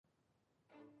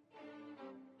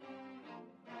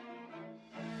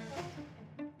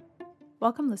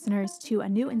Welcome, listeners, to a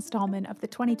new installment of the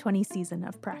 2020 season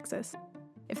of Praxis.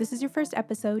 If this is your first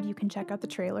episode, you can check out the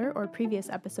trailer or previous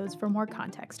episodes for more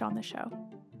context on the show.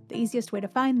 The easiest way to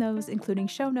find those, including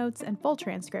show notes and full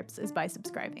transcripts, is by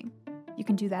subscribing. You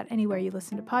can do that anywhere you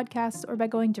listen to podcasts or by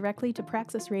going directly to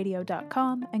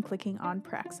praxisradio.com and clicking on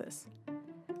Praxis.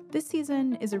 This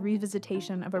season is a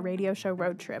revisitation of a radio show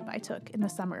road trip I took in the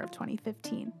summer of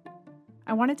 2015.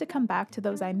 I wanted to come back to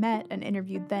those I met and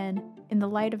interviewed then in the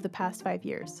light of the past 5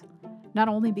 years, not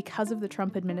only because of the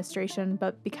Trump administration,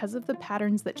 but because of the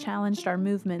patterns that challenged our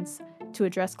movements to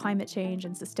address climate change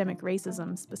and systemic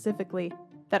racism specifically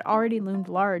that already loomed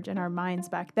large in our minds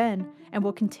back then and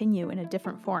will continue in a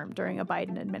different form during a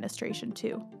Biden administration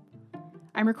too.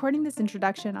 I'm recording this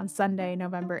introduction on Sunday,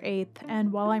 November 8th,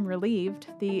 and while I'm relieved,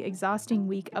 the exhausting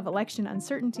week of election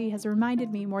uncertainty has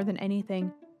reminded me more than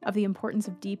anything of the importance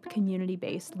of deep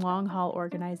community-based long-haul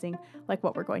organizing like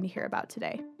what we're going to hear about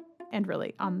today, and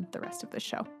really on the rest of the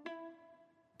show.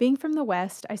 Being from the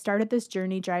West, I started this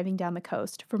journey driving down the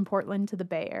coast from Portland to the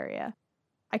Bay Area.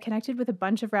 I connected with a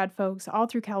bunch of rad folks all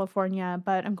through California,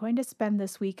 but I'm going to spend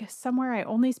this week somewhere I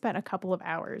only spent a couple of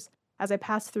hours as I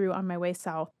passed through on my way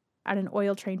south at an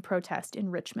oil train protest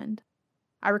in Richmond.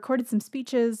 I recorded some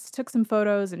speeches, took some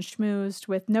photos, and schmoozed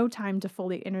with no time to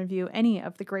fully interview any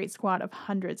of the great squad of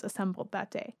hundreds assembled that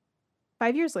day.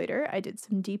 5 years later, I did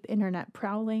some deep internet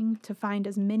prowling to find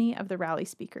as many of the rally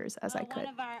speakers as I could.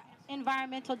 One of our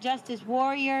environmental justice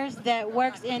warriors that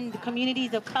works in the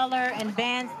communities of color and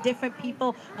bands different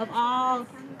people of all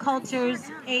cultures,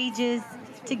 ages,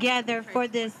 together for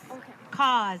this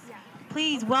cause.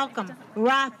 Please welcome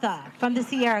Ratha from the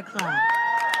Sierra Club.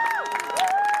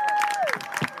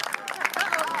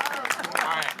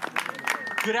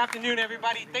 Good afternoon,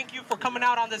 everybody. Thank you for coming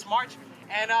out on this march.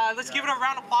 And let's give it a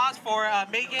round of applause for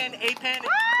Megan Apen, who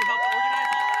helped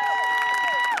organize.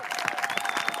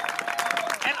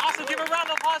 And also give a round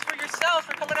of applause for yourselves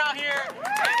for coming out here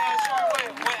and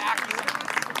showing what activism.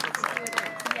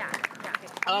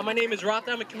 My name is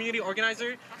Ratha. I'm a community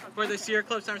organizer for the Sierra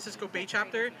Club San Francisco Bay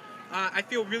chapter. I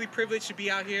feel really privileged to be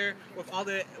out here with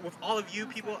all of you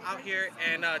people out here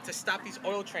and to stop these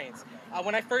oil trains.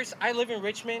 I live in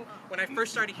Richmond. When I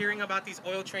first started hearing about these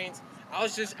oil trains, I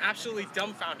was just absolutely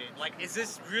dumbfounded. Like, is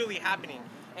this really happening?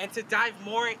 And to dive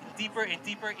more deeper and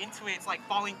deeper into it, it's like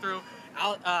falling through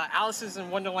Alice's in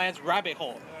Wonderland's rabbit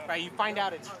hole, right? You find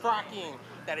out it's fracking,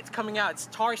 that it's coming out, it's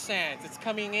tar sands, it's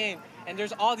coming in, and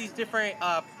there's all these different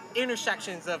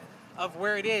intersections of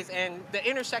where it is. And the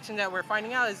intersection that we're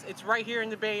finding out is it's right here in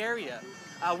the Bay Area.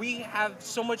 We have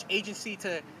so much agency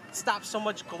to stop so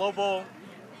much global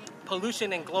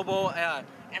pollution and global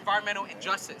environmental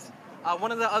injustice.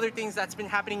 One of the other things that's been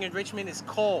happening in Richmond is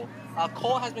coal.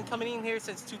 Coal has been coming in here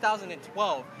since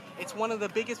 2012. It's one of the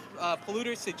biggest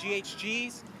polluters to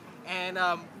GHGs,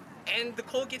 and the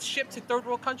coal gets shipped to third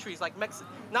world countries like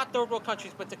not third world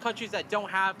countries, but to countries that don't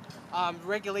have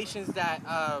regulations that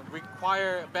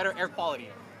require better air quality,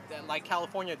 like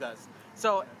California does.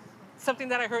 So something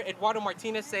that I heard Eduardo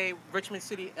Martinez say, Richmond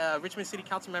City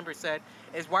Council member said,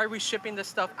 is why are we shipping this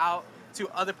stuff out to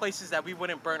other places that we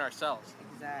wouldn't burn ourselves?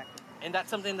 Exactly. And that's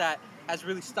something that has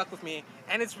really stuck with me.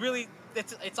 And it's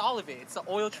all of it. It's the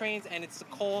oil trains and it's the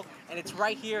coal and it's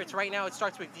right here. It's right now. It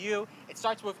starts with you. It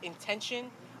starts with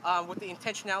intention, with the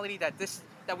intentionality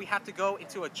that we have to go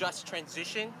into a just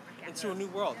transition into a new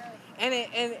world.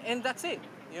 And that's it.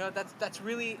 You know, that's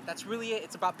really it.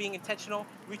 It's about being intentional,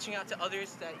 reaching out to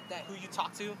others that who you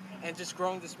talk to, and just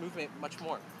growing this movement much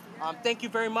more. Thank you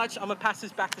very much. I'm gonna pass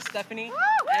this back to Stephanie.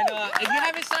 And if you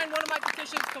haven't signed one of my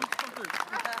petitions, come through.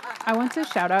 I want to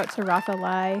shout out to Ratha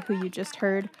Lai, who you just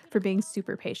heard, for being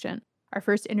super patient. Our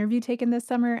first interview taken this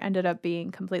summer ended up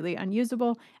being completely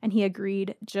unusable, and he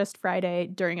agreed just Friday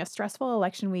during a stressful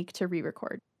election week to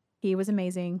re-record. He was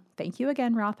amazing. Thank you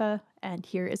again, Ratha. And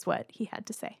here is what he had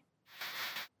to say.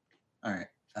 All right.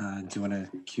 Do you want to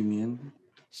cue me in?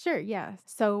 Sure, yeah.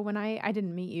 So when I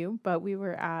didn't meet you, but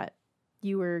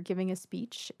you were giving a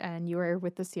speech and you were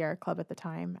with the Sierra Club at the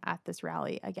time at this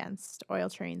rally against oil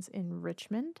trains in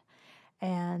Richmond.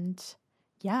 And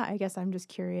yeah, I guess I'm just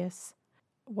curious,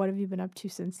 what have you been up to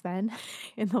since then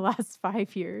in the last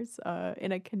 5 years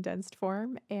in a condensed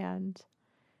form? And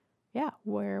yeah,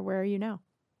 where are you now?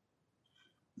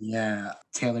 Yeah,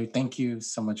 Taylor, thank you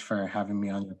so much for having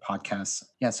me on your podcast.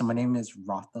 Yeah, so my name is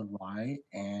Ratha Lai,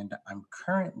 and I'm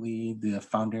currently the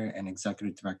founder and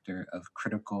executive director of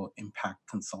Critical Impact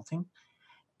Consulting.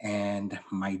 And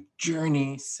my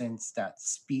journey since that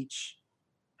speech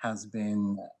has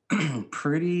been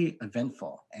pretty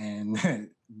eventful and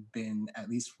been, at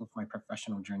least with my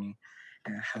professional journey,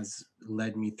 has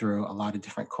led me through a lot of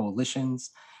different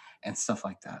coalitions and stuff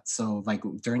like that. So, like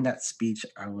during that speech,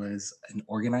 I was an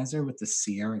organizer with the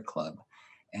Sierra Club,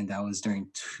 and that was during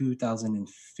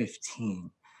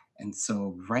 2015. And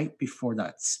so, right before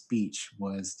that speech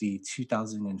was the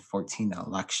 2014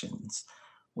 elections,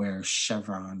 where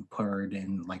Chevron poured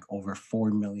in like over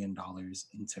 $4 million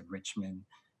into Richmond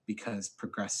because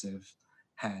Progressive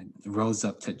had rose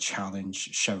up to challenge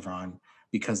Chevron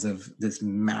because of this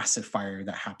massive fire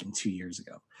that happened 2 years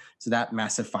ago. So that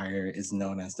massive fire is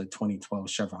known as the 2012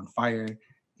 Chevron fire.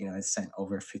 You know, it sent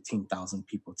over 15,000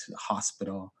 people to the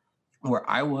hospital. Where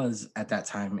I was at that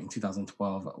time in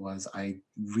 2012 was I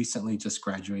recently just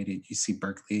graduated UC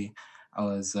Berkeley.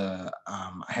 I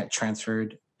had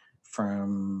transferred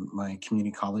from my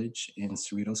community college in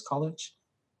Cerritos College.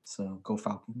 So go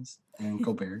Falcons and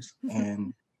go Bears.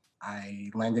 And I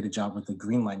landed a job with the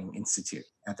Greenlining Institute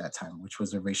at that time, which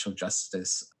was a racial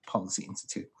justice policy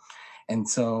institute. And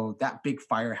so that big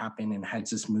fire happened, and I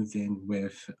just moved in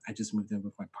with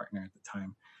my partner at the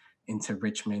time into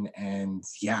Richmond. And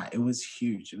yeah, it was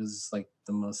huge. It was like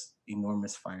the most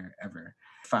enormous fire ever.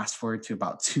 Fast forward to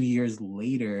about 2 years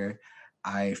later,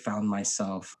 I found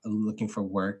myself looking for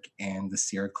work, and the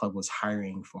Sierra Club was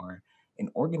hiring for an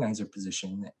organizer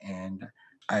position. And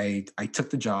I took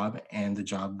the job, and the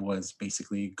job was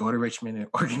basically go to Richmond and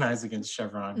organize against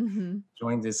Chevron, Mm-hmm.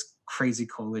 join this crazy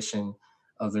coalition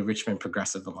of the Richmond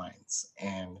Progressive Alliance.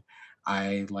 And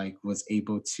I like was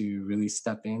able to really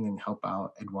step in and help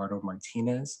out Eduardo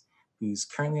Martinez, who's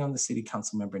currently on the city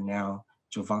council member now,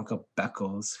 Jovanka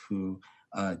Beckles, who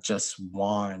just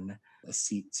won a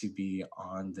seat to be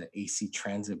on the AC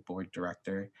Transit Board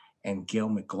director, and Gail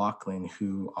McLaughlin,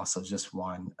 who also just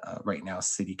won right now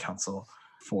city council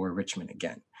for Richmond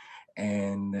again.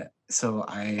 And so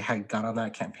I had got on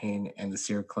that campaign, and the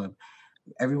Sierra Club,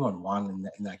 everyone won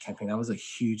in that campaign. That was a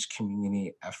huge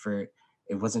community effort.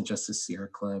 It wasn't just the Sierra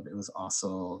Club, it was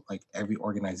also like every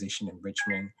organization in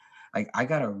Richmond. Like I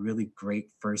got a really great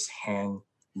firsthand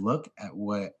look at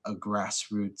what a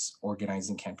grassroots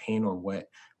organizing campaign, or what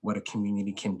a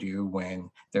community can do when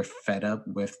they're fed up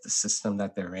with the system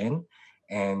that they're in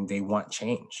and they want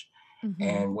change. Mm-hmm.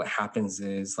 And what happens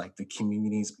is like the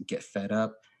communities get fed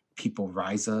up, people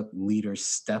rise up, leaders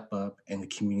step up, and the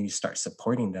community starts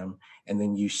supporting them. And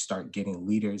then you start getting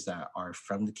leaders that are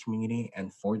from the community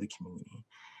and for the community.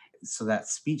 So that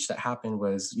speech that happened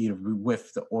was,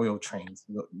 with the oil trains.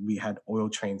 We had oil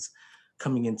trains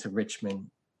coming into Richmond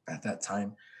at that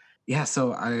time. Yeah,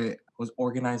 so I was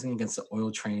organizing against the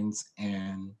oil trains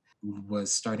and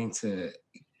was starting to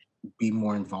be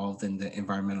more involved in the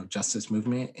environmental justice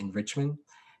movement in Richmond.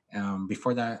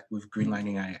 Before that, with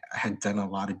Greenlining, I had done a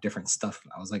lot of different stuff.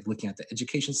 I was like looking at the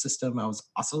education system. I was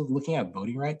also looking at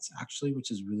voting rights, actually,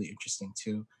 which is really interesting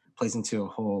too. Plays into a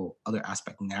whole other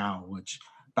aspect now, which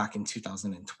back in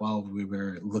 2012, we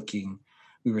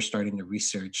were starting to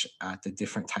research at the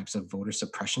different types of voter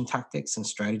suppression tactics and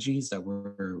strategies that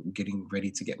we're getting ready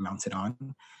to get mounted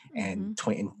on. And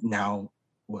Mm-hmm. now,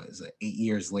 8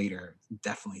 years later,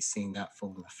 definitely seeing that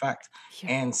full effect,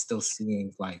 Yeah. and still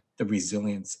seeing like the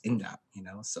resilience in that.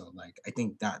 So like I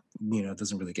think that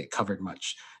doesn't really get covered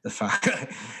much. The fact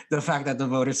the fact that the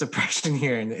voter suppression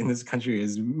here in this country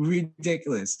is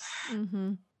ridiculous.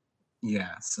 Mm-hmm.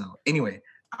 Yeah. So anyway,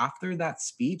 after that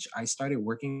speech, I started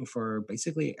working for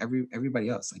basically everybody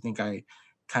else. I think I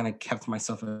kind of kept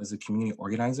myself as a community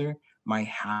organizer. My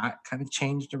hat kind of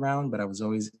changed around, but I was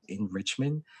always in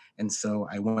Richmond. And so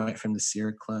I went from the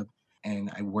Sierra Club,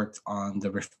 and I worked on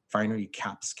the Refinery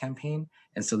Caps campaign.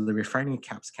 And so the Refinery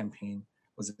Caps campaign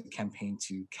was a campaign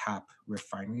to cap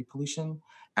refinery pollution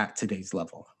at today's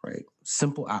level, right?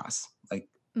 Simple as like,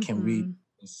 can we Mm-hmm.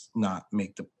 just not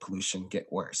make the pollution get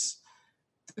worse?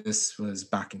 This was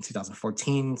back in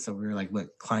 2014. So we were like,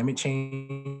 look, climate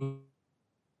change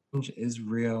is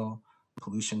real.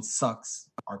 Pollution sucks.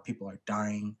 Our people are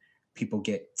dying. People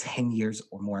get 10 years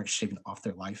or more shaven off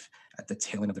their life at the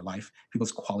tail end of their life.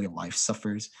 People's quality of life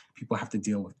suffers. People have to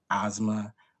deal with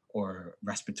asthma or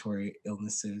respiratory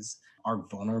illnesses, are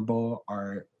vulnerable,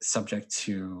 are subject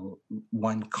to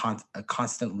a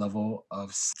constant level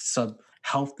of sub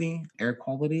healthy air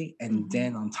quality. And Mm-hmm.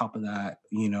 then on top of that,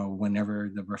 whenever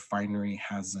the refinery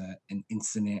has an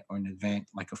incident or an event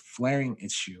like a flaring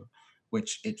issue,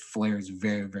 which it flares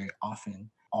very, very often,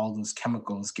 all those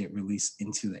chemicals get released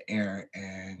into the air,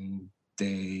 and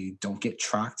they don't get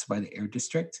tracked by the air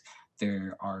district.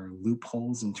 There are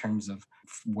loopholes in terms of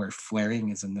where flaring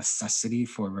is a necessity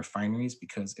for refineries,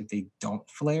 because if they don't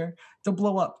flare, they'll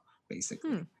blow up, Hmm.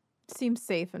 basically. Seems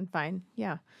safe and fine.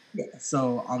 Yeah. Yeah.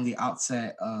 So on the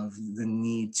outset of the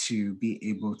need to be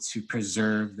able to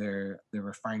preserve their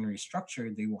refinery structure,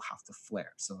 they will have to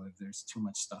flare. So if there's too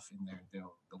much stuff in there,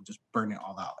 they'll just burn it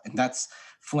all out. And that's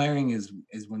flaring is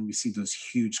when we see those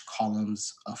huge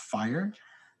columns of fire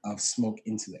of smoke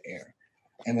into the air.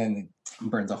 And then it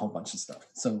burns a whole bunch of stuff.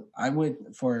 So I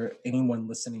would, for anyone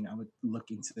listening, I would look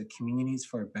into the communities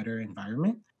for a better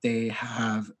environment. They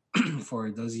have for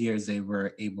those years they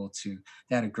were able to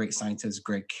they had a great scientist,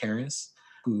 Greg Karras,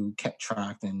 who kept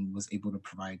track and was able to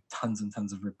provide tons and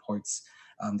tons of reports.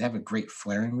 They have a great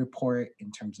flaring report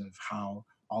in terms of how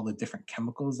all the different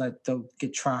chemicals that they'll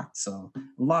get tracked. So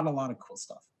a lot of cool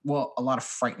stuff. Well, a lot of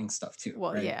frightening stuff too,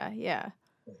 Well, right? yeah, yeah.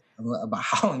 About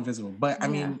how invisible. But I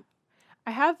Yeah. mean,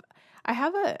 I have I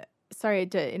have a sorry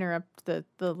to interrupt the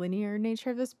linear nature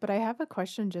of this, but I have a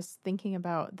question just thinking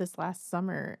about this last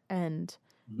summer and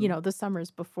mhm. the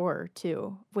summers before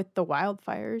too with the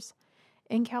wildfires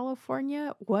in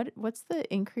California. What's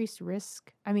the increased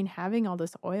risk? I mean, having all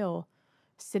this oil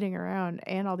sitting around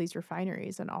and all these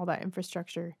refineries and all that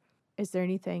infrastructure. Is there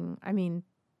anything, I mean,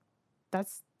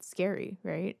 that's scary,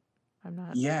 right? I'm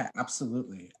not. Yeah,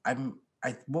 absolutely. I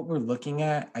what we're looking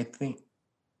at, I think,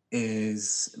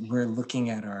 is we're looking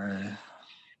at our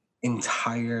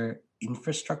entire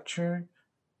infrastructure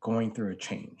going through a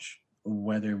change,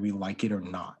 whether we like it or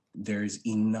not. There's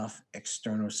enough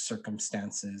external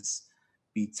circumstances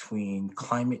between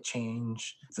climate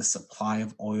change, the supply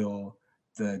of oil,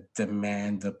 the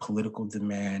demand, the political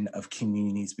demand of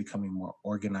communities becoming more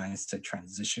organized to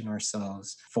transition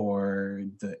ourselves for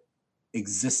the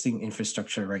existing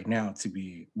infrastructure right now to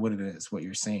be what it is. What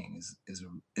you're saying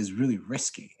is really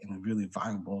risky and really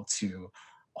viable to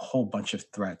a whole bunch of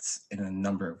threats in a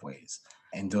number of ways.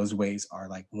 And those ways are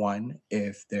like, one,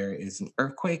 if there is an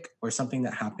earthquake or something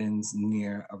that happens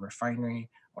near a refinery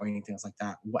or anything else like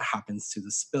that, what happens to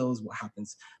the spills? What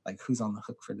happens, like who's on the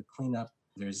hook for the cleanup?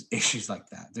 There's issues like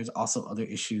that. There's also other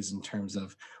issues in terms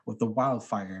of with the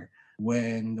wildfire.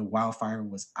 When the wildfire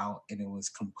was out and it was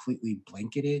completely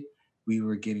blanketed, we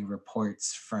were getting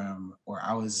reports from, or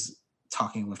I was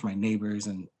talking with my neighbors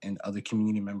and other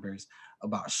community members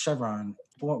about Chevron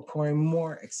pouring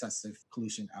more excessive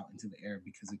pollution out into the air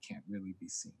because it can't really be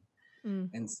seen. Mm,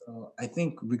 And so I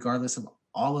think, regardless of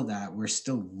all of that, we're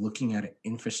still looking at an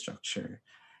infrastructure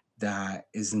that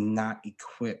is not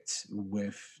equipped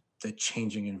with the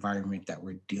changing environment that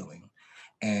we're dealing.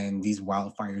 And these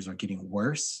wildfires are getting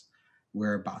worse.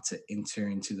 We're about to enter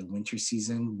into the winter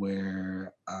season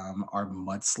where our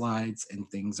mudslides and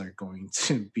things are going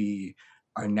to be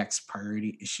our next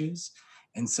priority issues.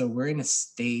 And so we're in a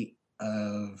state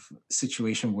of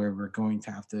situation where we're going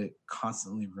to have to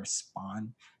constantly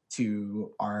respond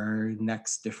to our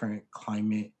next different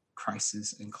climate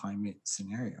crisis and climate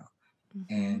scenario. mhm.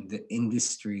 And the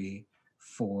industry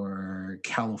for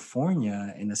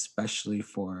California, and especially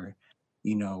for,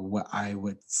 what I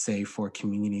would say for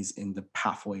communities in the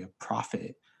pathway of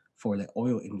profit for the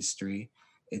oil industry,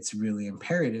 it's really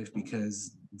imperative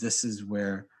because this is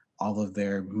where all of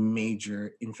their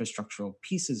major infrastructural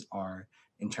pieces are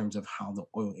in terms of how the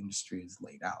oil industry is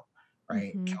laid out,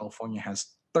 right? Mhm. California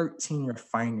has 13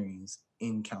 refineries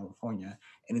in California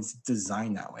and it's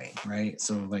designed that way, right?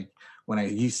 So like when I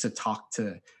used to talk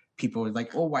to people,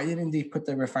 like, oh, why didn't they put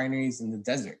the refineries in the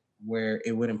desert where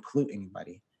it wouldn't pollute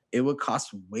anybody? It would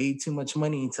cost way too much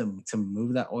money to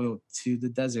move that oil to the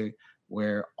desert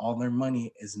where all their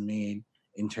money is made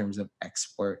in terms of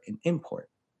export and import,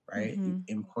 right? You Mhm.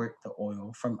 import the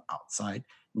oil from outside,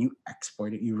 you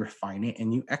export it, you refine it,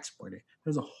 and you export it.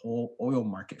 There's a whole oil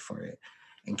market for it.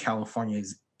 And California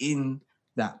is in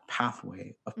that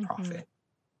pathway of Mhm. profit.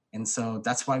 And so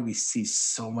that's why we see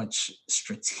so much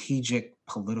strategic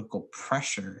political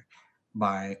pressure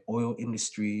by oil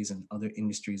industries and other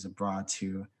industries abroad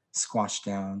to squash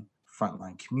down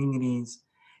frontline communities.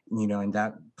 And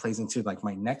that plays into like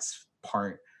my next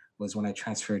part was when I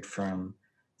transferred from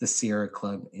the Sierra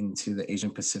Club into the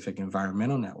Asian Pacific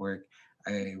Environmental Network.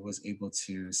 I was able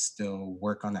to still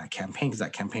work on that campaign because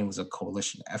that campaign was a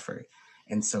coalition effort.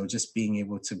 And so just being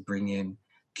able to bring in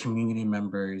community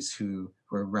members who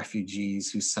were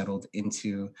refugees who settled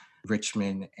into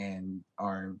Richmond and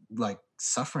are like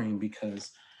suffering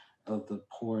because of the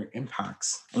poor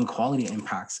impacts and quality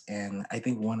impacts. And I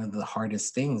think one of the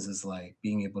hardest things is like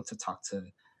being able to talk to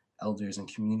elders and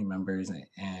community members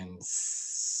and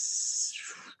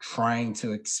trying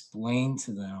to explain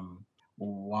to them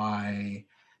why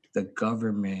the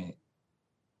government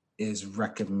is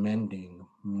recommending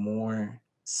more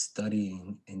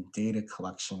studying and data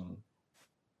collection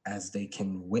as they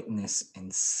can witness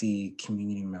and see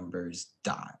community members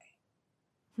die.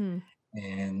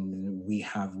 And we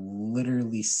have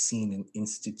literally seen an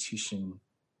institution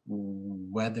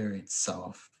weather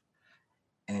itself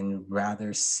and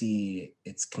rather see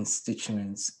its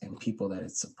constituents and people that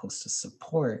it's supposed to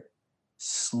support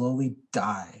slowly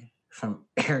die from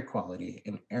air quality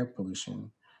and air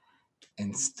pollution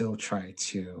and still try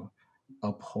to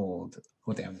uphold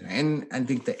what they have to do. And I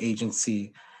think the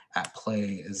agency at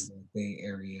play is the Bay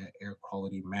Area Air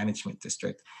Quality Management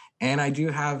District. And I do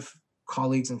have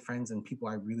colleagues and friends and people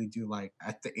I really do like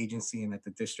at the agency and at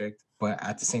the district. But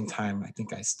at the same time, I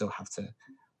think I still have to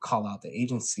call out the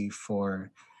agency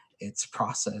for its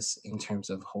process in terms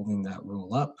of holding that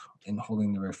rule up and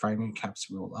holding the refinery caps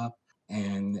rule up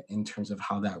and in terms of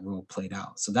how that rule played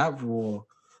out. So that rule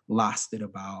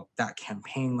that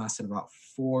campaign lasted about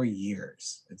 4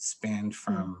 years. It spanned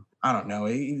from, I don't know,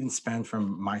 it even spanned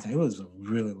from my time. It was a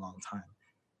really long time.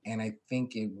 And I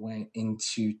think it went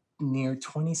into near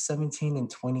 2017 and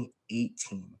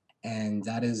 2018. And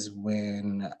that is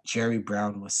when Jerry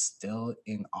Brown was still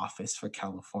in office for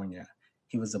California.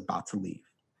 He was about to leave.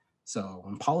 So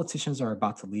when politicians are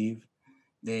about to leave,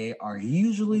 they are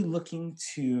usually looking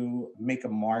to make a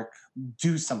mark,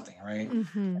 do something, right?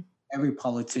 Every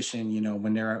politician,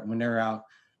 when they're out,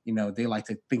 they like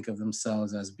to think of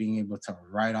themselves as being able to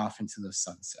ride off into the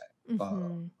sunset.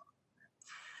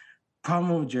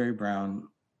 Problem with Jerry Brown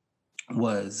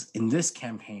was in this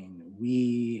campaign,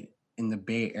 we in the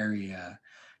Bay Area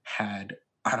had,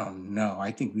 I don't know,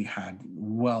 I think we had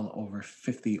well over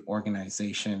 50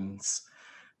 organizations.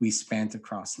 We spanned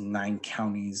across 9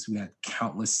 counties. We had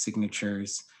countless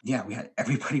signatures. Yeah, we had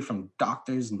everybody from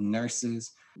doctors,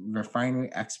 nurses,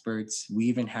 refinery experts. We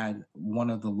even had one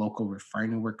of the local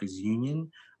refinery workers union,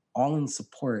 all in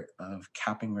support of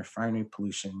capping refinery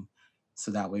pollution so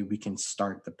that way we can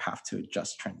start the path to a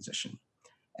just transition.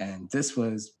 And this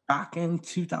was back in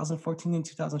 2014 and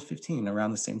 2015,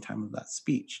 around the same time of that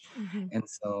speech. And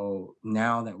so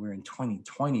now that we're in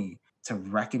 2020, to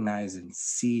recognize and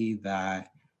see that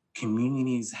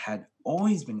communities had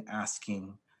always been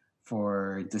asking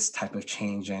for this type of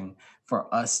change, and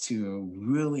for us to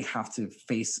really have to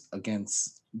face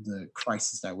against the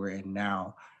crisis that we're in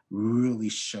now really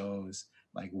shows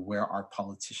like where our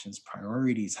politicians'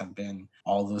 priorities have been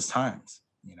all those times,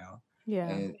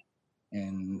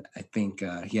 and I think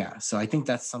so I think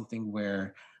that's something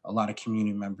where a lot of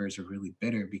community members are really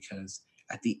bitter, because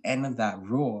at the end of that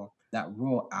rule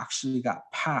actually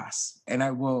got passed. And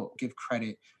I will give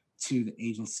credit to the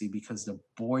agency, because the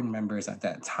board members at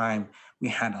that time, we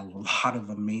had a lot of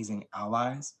amazing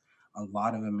allies, a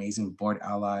lot of amazing board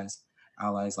allies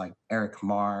like Eric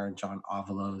Marr, John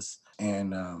Avalos,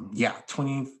 and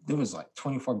there was like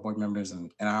 24 board members,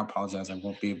 and I apologize, I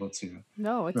won't be able to.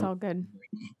 No, it's all good.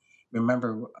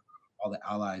 Remember all the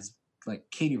allies like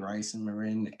Katie Rice and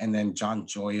Marin, and then John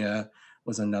Joya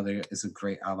is a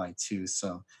great ally too.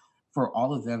 So for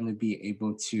all of them to be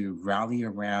able to rally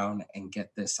around and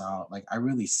get this out, like I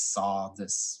really saw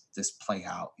this play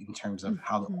out in terms of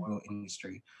how the oil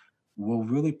industry will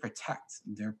really protect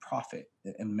their profit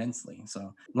immensely.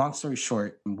 So long story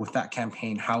short, with that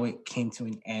campaign, how it came to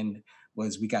an end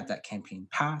was we got that campaign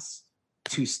passed,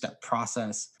 2-step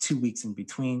process, 2 weeks in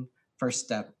between. First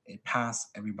step, it passed,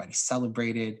 everybody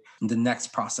celebrated. The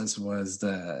next process was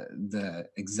the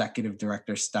executive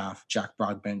director staff, Jack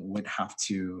Broadbent, would have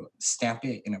to stamp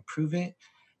it and approve it.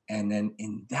 And then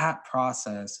in that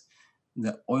process,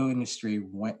 the oil industry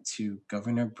went to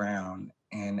Governor Brown.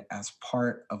 And as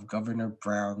part of Governor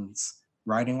Brown's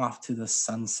riding off to the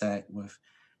sunset with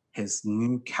his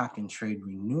new cap and trade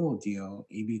renewal deal,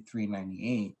 AB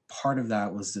 398, part of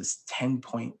that was this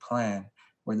 10-point plan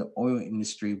where the oil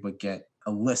industry would get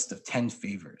a list of 10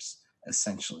 favors,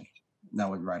 essentially, that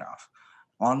would write off.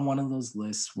 On one of those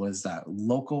lists was that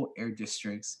local air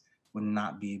districts would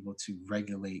not be able to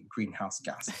regulate greenhouse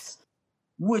gases,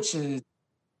 which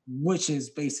is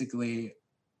basically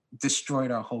destroyed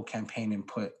our whole campaign and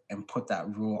put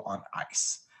that rule on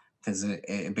ice, because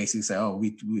it basically said,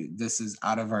 we this is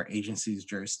out of our agency's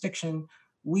jurisdiction.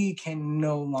 We can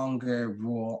no longer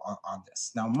rule on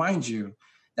this. Now, mind you,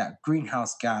 that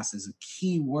greenhouse gas is a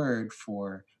key word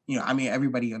for,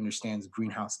 everybody understands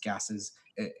greenhouse gases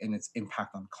and its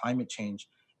impact on climate change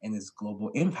and its global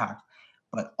impact,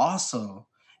 but also,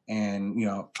 and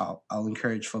I'll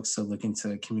encourage folks to look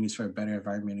into Communities for a Better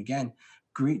Environment again.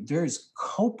 There's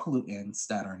co-pollutants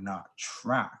that are not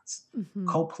tracked,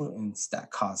 co-pollutants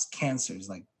that cause cancers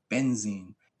like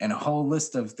benzene, and a whole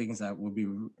list of things that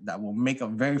will make a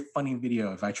very funny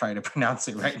video if I try to pronounce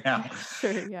it right now.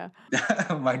 Sure, yeah.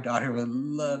 My daughter would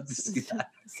love to see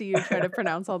that. See you try to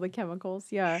pronounce all the chemicals,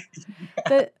 yeah.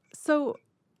 So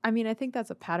I mean, I think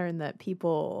that's a pattern that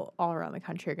people all around the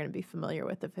country are going to be familiar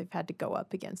with if they've had to go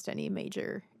up against any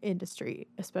major industry,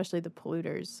 especially the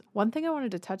polluters. One thing I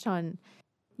wanted to touch on,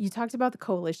 you talked about the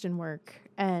coalition work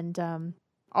and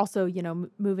also,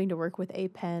 moving to work with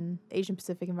APEN, Asian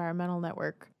Pacific Environmental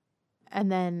Network.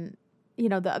 And then,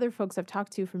 the other folks I've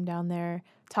talked to from down there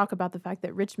talk about the fact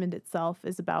that Richmond itself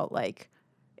is a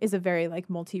very like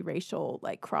multiracial,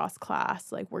 like cross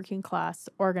class, like working class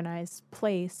organized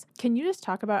place. Can you just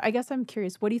talk about, I guess I'm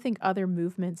curious, what do you think other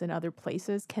movements in other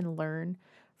places can learn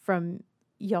from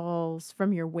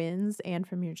from your wins and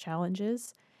from your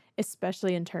challenges,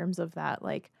 especially in terms of that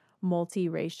like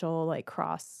multiracial, like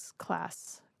cross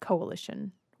class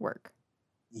coalition work?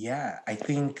 Yeah, I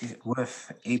think with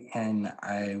APEN,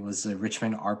 I was a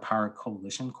Richmond Our Power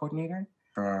Coalition coordinator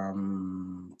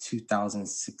from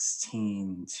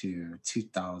 2016 to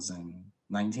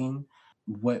 2019.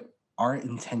 What our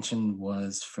intention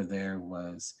was for there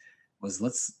was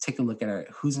let's take a look at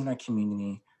who's in our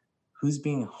community, who's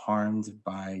being harmed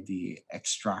by the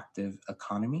extractive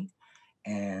economy.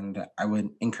 And I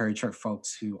would encourage our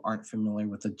folks who aren't familiar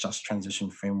with the Just Transition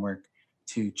framework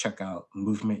to check out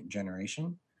Movement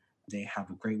Generation. They have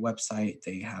a great website.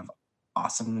 They have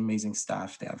awesome and amazing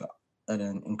staff. They have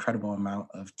an incredible amount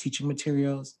of teaching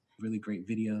materials, really great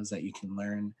videos that you can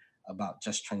learn about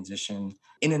just transition.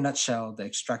 In a nutshell, the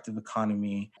extractive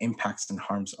economy impacts and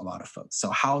harms a lot of folks. So,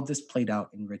 how this played out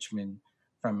in Richmond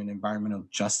from an environmental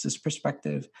justice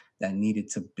perspective that needed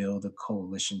to build a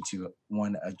coalition to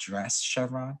one address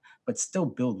Chevron, but still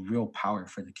build real power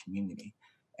for the community.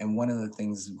 And one of the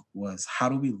things was how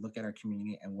do we look at our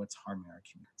community and what's harming our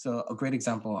community? So a great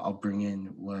example I'll bring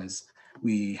in was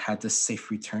we had the Safe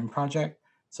Return Project.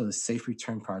 So the Safe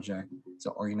Return Project is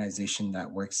an organization that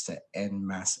works to end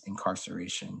mass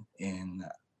incarceration in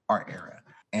our era.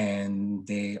 And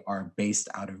they are based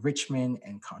out of Richmond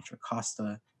and Contra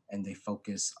Costa, and they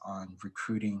focus on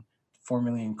recruiting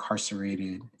formerly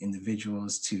incarcerated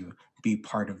individuals to be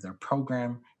part of their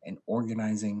program and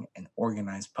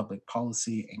organize public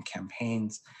policy and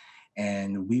campaigns.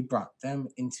 And we brought them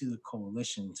into the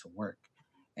coalition to work.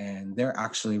 And they're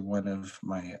actually one of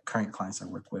my current clients I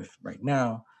work with right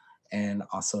now. And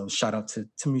also shout out to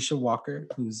Tamisha Walker,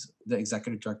 who's the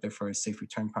executive director for a Safe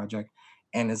Return Project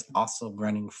and is also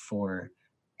running for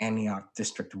Antioch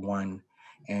District 1.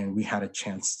 And we had a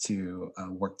chance to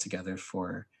work together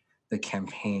for the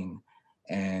campaign.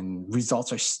 And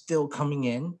results are still coming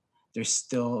in. There's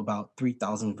still about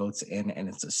 3,000 votes in, and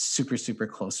it's a super, super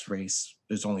close race.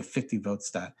 There's only 50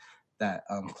 votes that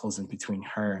close in between Oh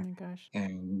her my gosh.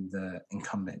 and the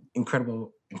incumbent.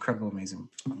 Incredible, amazing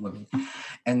women.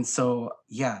 And so,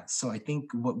 yeah, so I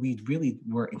think what we really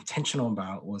were intentional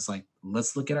about was like,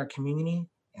 let's look at our community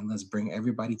and let's bring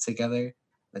everybody together.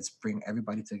 Let's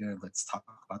talk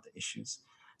about the issues.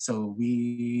 So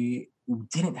we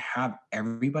didn't have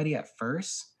everybody at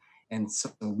first. And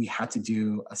so we had to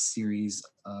do a series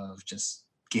of just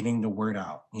getting the word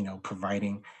out,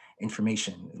 providing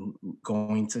information,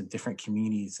 going to different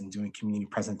communities and doing community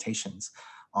presentations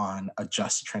on a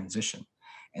just transition.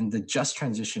 And the just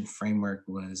transition framework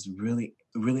was really,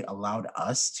 really allowed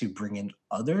us to bring in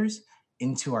others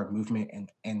into our movement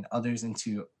and others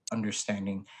into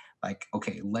understanding like,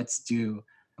 okay, let's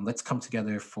come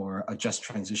together for a just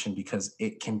transition because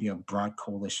it can be a broad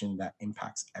coalition that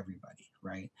impacts everybody,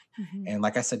 right? Mm-hmm. And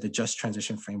like I said, the just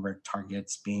transition framework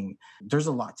there's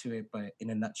a lot to it, but in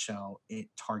a nutshell, it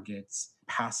targets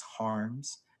past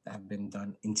harms that have been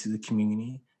done into the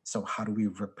community. So how do we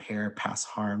repair past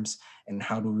harms and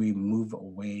how do we move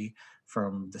away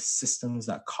from the systems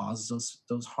that cause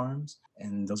those harms?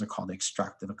 And those are called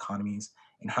extractive economies.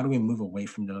 And how do we move away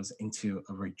from those into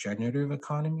a regenerative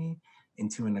economy,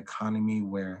 into an economy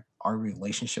where our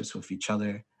relationships with each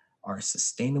other are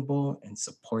sustainable and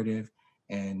supportive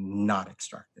and not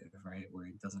extractive, right? Where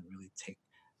it doesn't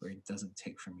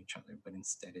take from each other, but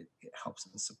instead it helps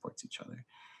and supports each other.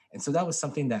 And so that was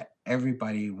something that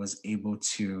everybody was able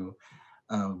to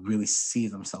really see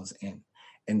themselves in.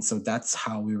 And so that's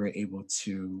how we were able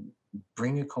to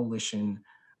bring a coalition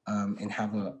and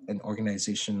have an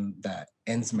organization that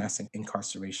ends mass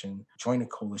incarceration, join a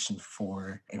coalition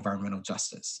for environmental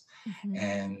justice. Mm-hmm.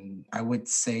 And I would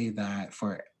say that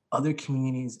for other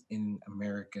communities in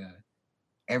America,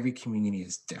 every community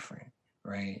is different,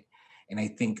 right? And I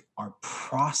think our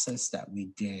process that we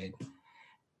did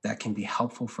that can be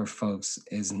helpful for folks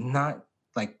is not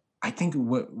like, I think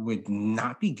what would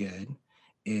not be good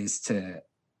is to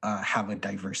have a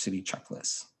diversity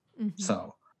checklist. Mm-hmm.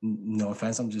 So, no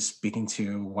offense, I'm just speaking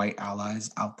to white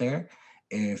allies out there.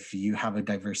 If you have a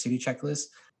diversity checklist,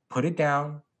 put it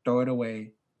down, throw it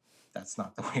away, That's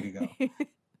not the way to go.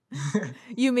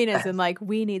 You mean as in like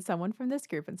we need someone from this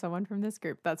group and someone from this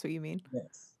group. That's what you mean.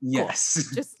 Yes. Cool. Yes.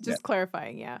 Just Yeah. just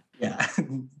clarifying, yeah. Yeah.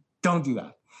 Don't do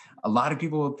that. A lot of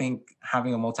people will think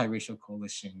having a multiracial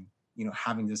coalition,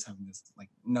 having this, like,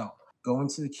 no. Go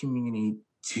into the community,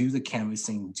 do the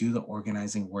canvassing, do the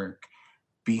organizing work,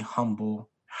 be humble,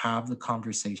 have the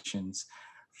conversations,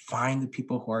 find the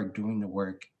people who are doing the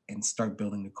work, and start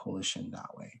building the coalition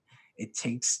that way. It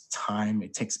takes time,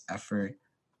 it takes effort.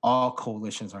 All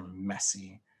coalitions are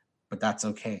messy, but that's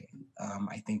okay.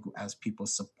 I think as people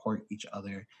support each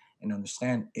other and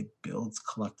understand, it builds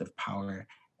collective power,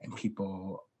 and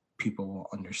people will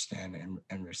understand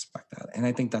and respect that. And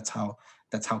I think that's how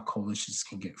coalitions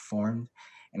can get formed.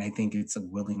 And I think it's a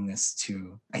willingness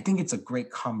to, I think it's a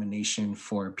great combination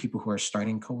for people who are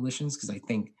starting coalitions, because I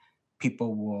think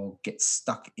people will get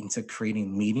stuck into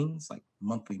creating meetings, like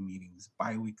monthly meetings,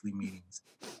 bi-weekly meetings.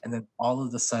 And then all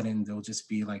of a sudden there'll just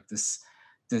be like this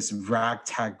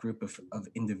ragtag group of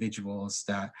individuals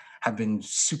that have been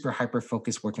super hyper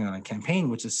focused working on a campaign,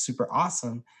 which is super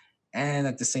awesome. And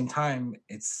at the same time,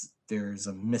 there's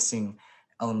a missing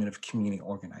element of community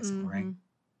organizing, right?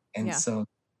 Mm-hmm. And Yeah. so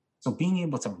being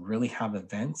able to really have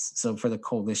events. So for the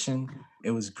coalition,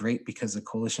 it was great because the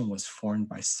coalition was formed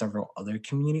by several other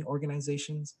community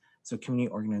organizations. So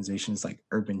community organizations like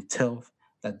Urban Tilth,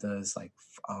 that does like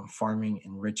farming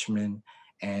in Richmond,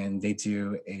 and they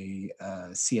do a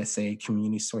CSA,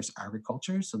 community source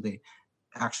agriculture. So they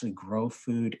actually grow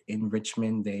food in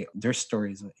Richmond. Their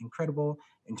story is incredible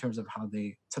in terms of how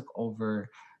they took over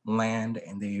land,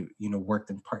 and they worked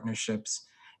in partnerships,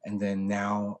 and then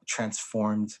now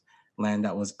transformed land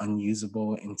that was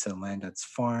unusable into land that's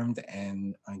farmed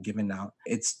and given out.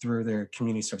 It's through their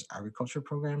community source agriculture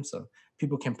program. So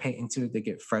people can pay into it. They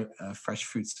get fresh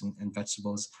fruits and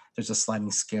vegetables. There's a sliding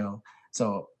scale.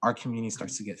 So our community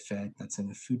starts to get fed. That's in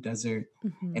the food desert.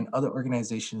 Mm-hmm. And other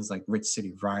organizations like Rich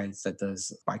City Rides, that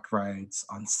does bike rides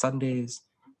on Sundays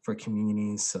for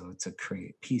communities. So to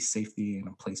create peace, safety, and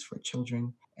a place for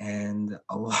children, and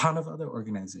a lot of other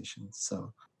organizations.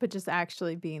 So But just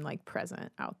actually being like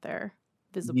present out there,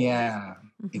 visible. yeah,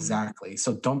 Mm-hmm. exactly.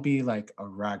 So don't be like a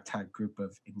ragtag group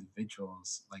of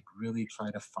individuals. Like really try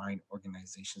to find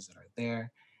organizations that are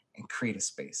there and create a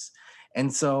space.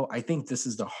 And so I think this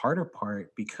is the harder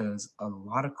part, because a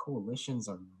lot of coalitions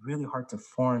are really hard to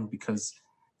form because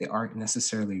they aren't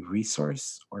necessarily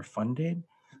resourced or funded.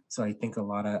 So I think a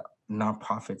lot of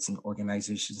nonprofits and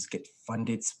organizations get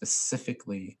funded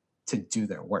specifically to do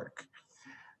their work.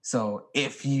 So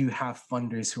if you have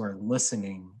funders who are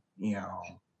listening, we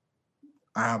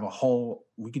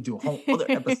could do a whole other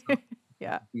episode.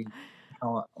 Yeah.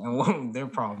 And their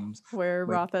problems. Where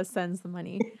But Ratha sends the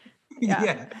money.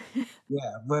 yeah,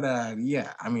 yeah. But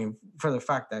yeah, I mean, for the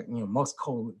fact that,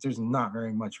 there's not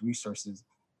very much resources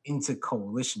into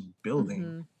coalition building.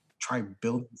 Mm-hmm. Try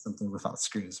building something without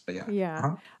screws. But yeah.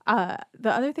 Yeah.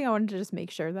 The other thing I wanted to just make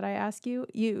sure that I ask you,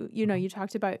 you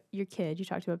talked about your kid, you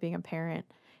talked about being a parent,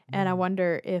 and I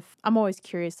wonder if, I'm always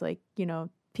curious, like,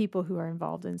 people who are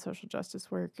involved in social justice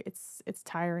work, it's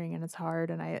tiring and it's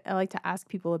hard, and I like to ask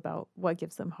people about what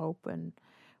gives them hope, and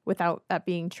without that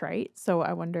being trite. So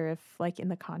I wonder if, like, in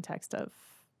the context of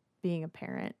being a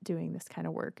parent doing this kind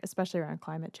of work, especially around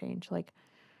climate change, like,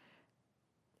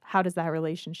 how does that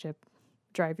relationship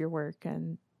drive your work,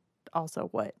 and also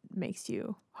what makes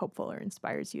you hopeful or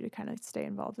inspires you to kind of stay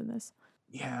involved in this?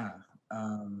 Yeah.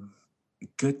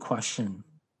 Good question.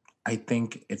 I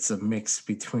think it's a mix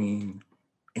between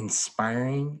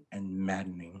inspiring and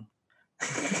maddening.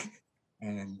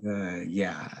 And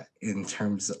yeah, in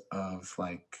terms of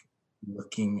like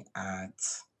looking at,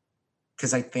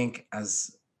 because I think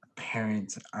as a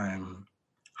parent, I'm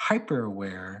hyper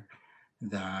aware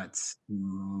that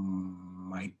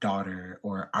my daughter,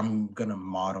 or I'm gonna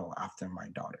model after my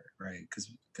daughter, right?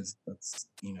 Because that's,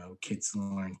 kids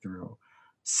learn through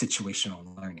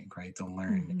situational learning, right? They'll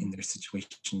learn in their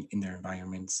situation, in their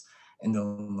environments, and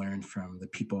they'll learn from the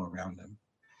people around them.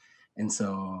 And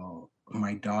so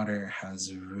my daughter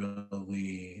has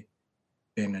really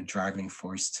been a driving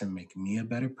force to make me a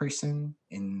better person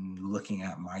in looking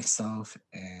at myself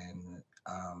and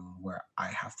where I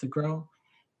have to grow.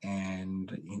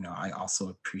 And, I also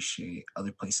appreciate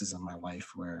other places in my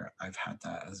life where I've had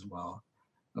that as well.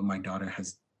 But my daughter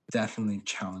has definitely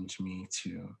challenged me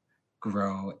to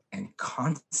grow and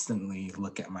constantly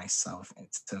look at myself and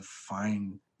to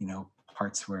find,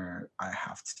 parts where I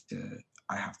have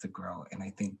to grow. And I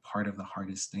think part of the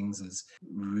hardest things is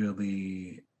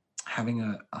really having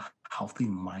a healthy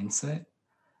mindset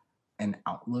and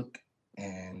outlook.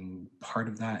 And part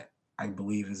of that, I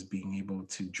believe, is being able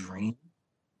to dream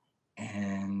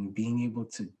And being able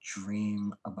to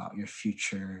dream about your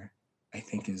future, I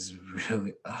think, is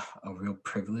really a real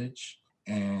privilege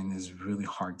and is really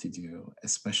hard to do,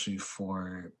 especially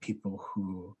for people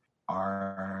who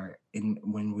are in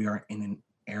when we are in an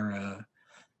era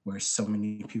where so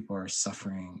many people are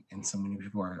suffering and so many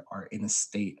people are in a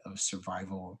state of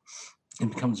survival. It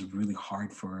becomes really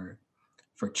hard for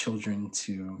children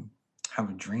to have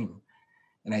a dream.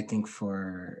 And I think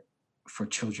for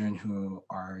children who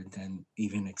are then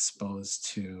even exposed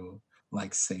to,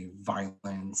 like, say,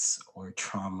 violence or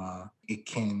trauma, it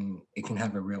can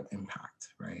have a real impact,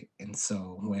 right? And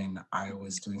so when I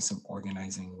was doing some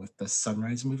organizing with the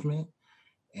Sunrise Movement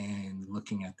and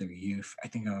looking at their youth, I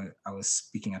think I was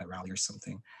speaking at a rally or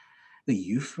something. The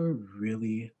youth were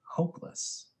really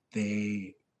hopeless.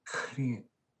 They couldn't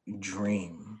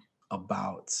dream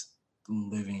about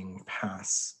living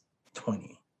past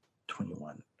 20,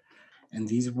 21. And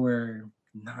these were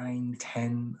 9,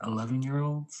 10, 11 year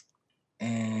olds.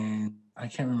 And I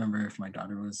can't remember if my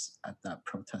daughter was at that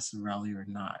protest rally or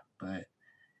not, but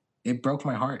it broke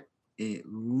my heart. It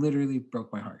literally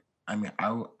broke my heart. I mean,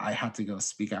 I had to go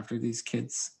speak after these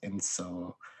kids. And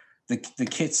so the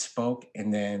kids spoke,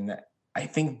 and then I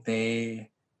think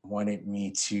they wanted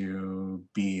me to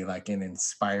be like the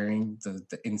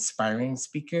inspiring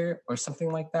speaker or something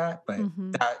like that, but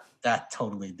Mm-hmm. that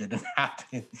totally didn't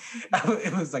happen.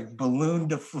 It was like balloon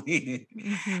deflated.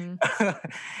 Mm-hmm.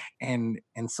 And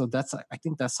so I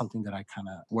think that's something that I kind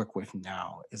of work with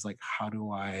now, is like, how do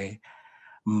I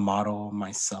model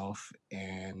myself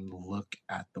and look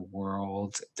at the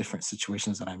world, different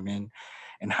situations that I'm in,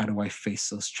 and how do I face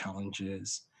those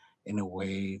challenges in a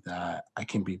way that I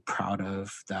can be proud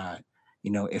of, that,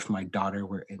 if my daughter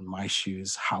were in my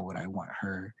shoes, how would I want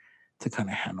her to kind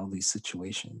of handle these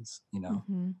situations?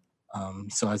 Mm-hmm.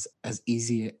 So as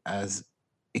easy as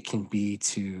it can be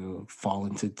to fall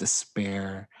into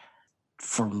despair,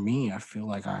 for me, I feel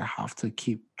like I have to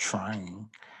keep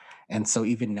trying. And so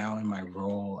even now in my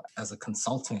role as a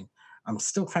consultant, I'm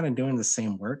still kind of doing the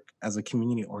same work as a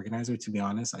community organizer, to be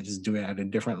honest. I just do it at a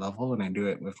different level, and I do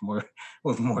it with more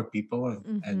with more people,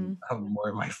 Mm-hmm. and more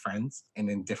of my friends, and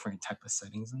in different type of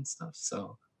settings and stuff.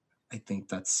 So I think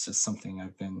that's just something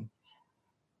I've been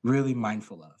really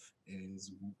mindful of,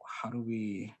 is how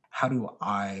do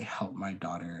I help my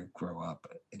daughter grow up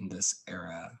in this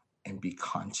era and be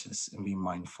conscious and be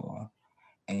mindful,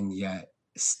 and yet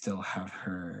still have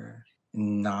her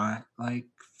not like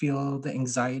feel the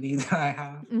anxiety that I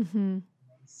have. Mm-hmm.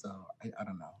 So I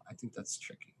don't know. I think that's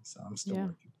tricky. So I'm still Yeah.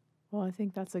 working. Well, I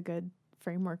think that's a good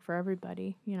framework for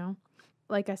everybody, you know?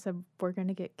 Like I said, we're going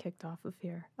to get kicked off of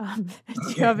here. Do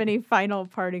you have Okay. any final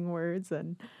parting words?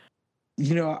 And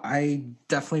I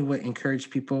definitely would encourage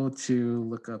people to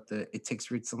look up the It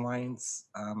Takes Roots Alliance.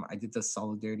 I did the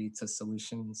Solidarity to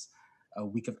Solutions, a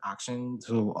week of action.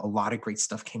 So a lot of great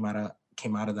stuff came out of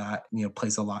that.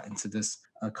 Plays a lot into this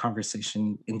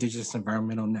conversation. Indigenous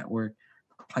Environmental Network,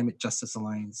 Climate Justice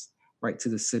Alliance, Right to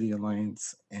the City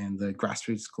Alliance, and the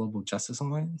Grassroots Global Justice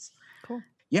Alliance. cool.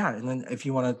 Yeah, and then if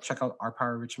you want to check out Our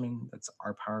Power Richmond, that's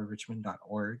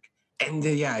ourpowerrichmond.org. And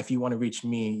then, yeah, if you want to reach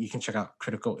me, you can check out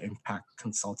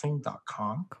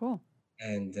criticalimpactconsulting.com. Cool.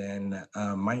 And then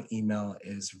my email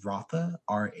is Ratha,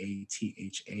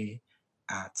 Ratha,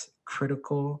 at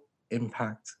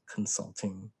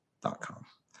criticalimpactconsulting.com.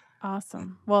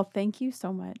 Awesome. Well, thank you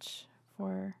so much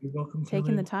for You're welcome,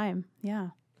 taking the Taylor. time. Yeah.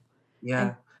 And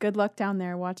Yeah. good luck down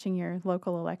there watching your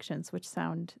local elections, which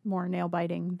sound more nail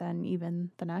biting than even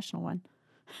the national one.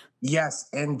 Yes,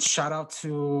 and shout out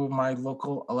to my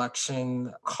local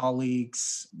election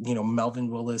colleagues, Melvin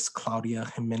Willis, Claudia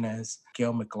Jimenez,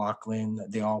 Gail McLaughlin.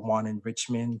 They all won in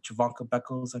Richmond. Javanka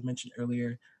Beckles, I mentioned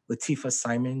earlier. Latifa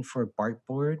Simon for Bart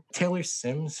Board. Taylor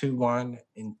Sims, who won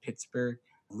in Pittsburgh.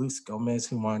 Luz Gomez,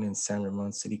 who won in San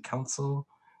Ramon City Council.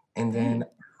 And then Dang.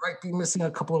 I might be missing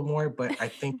a couple of more, but I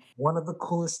think one of the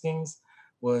coolest things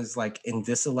was, like, in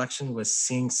this election, was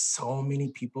seeing so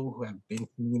many people who have been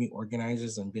community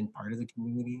organizers and been part of the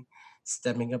community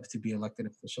stepping up to be elected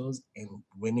officials and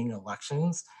winning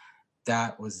elections.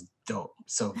 That was dope.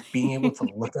 So being able to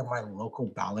look at my local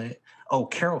ballot. Oh,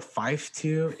 Carol Fife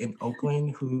too in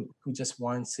Oakland, who just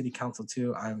won city council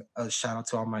too. I'm a shout out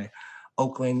to all my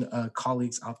Oakland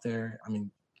colleagues out there. I mean,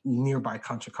 nearby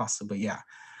Contra Costa, but yeah.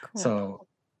 Cool.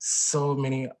 So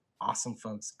many awesome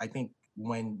folks. I think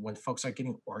when folks are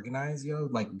getting organized,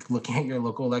 like looking at your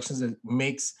local elections, it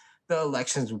makes the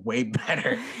elections way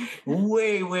better,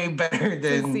 way better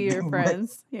To see your than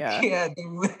friends. Yeah. yeah,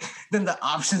 than the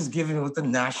options given with the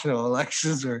national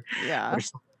elections or Yeah. something.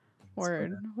 So,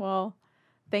 Word. Well,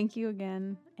 thank you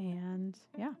again. And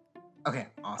yeah. Okay,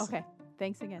 awesome. Okay,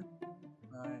 thanks again.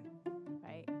 Bye.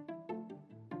 Bye.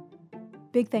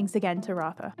 Big thanks again to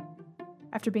Rotha.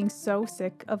 After being so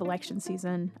sick of election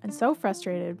season and so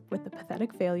frustrated with the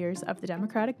pathetic failures of the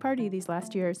Democratic Party these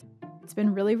last years, it's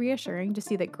been really reassuring to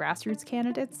see that grassroots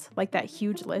candidates, like that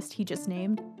huge list he just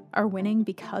named, are winning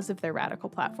because of their radical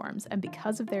platforms and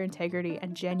because of their integrity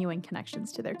and genuine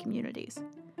connections to their communities.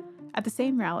 At the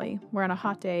same rally, where on a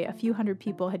hot day a few hundred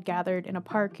people had gathered in a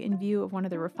park in view of one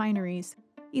of the refineries,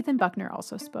 Ethan Buckner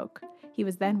also spoke. He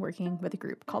was then working with a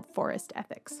group called Forest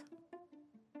Ethics.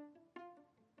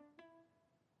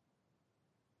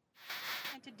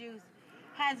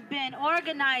 Has been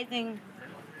organizing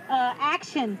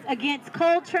actions against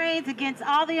coal trains, against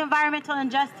all the environmental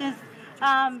injustice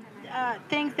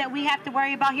things that we have to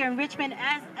worry about here in Richmond,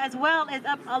 as well as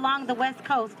up along the West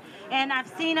Coast. And I've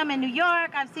seen him in New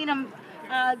York. I've seen him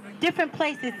different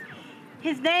places.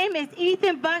 His name is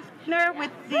Ethan Buckner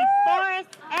with the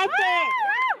Forest Ethics.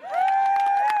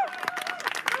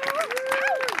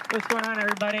 What's going on,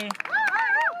 everybody?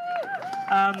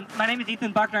 My name is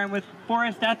Ethan Buckner. I'm with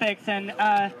Forest Ethics, and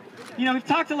we've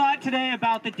talked a lot today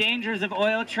about the dangers of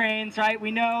oil trains, right?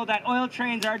 We know that oil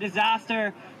trains are a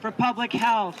disaster for public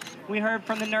health. We heard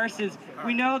from the nurses.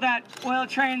 We know that oil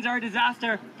trains are a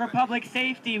disaster for public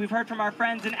safety. We've heard from our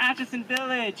friends in Atchison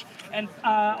Village and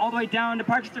all the way down to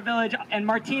Parkchester Village and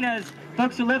Martinez.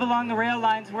 Folks who live along the rail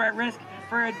lines were at risk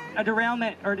for a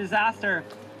derailment or disaster.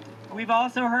 We've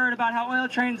also heard about how oil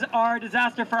trains are a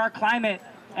disaster for our climate,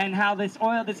 and how this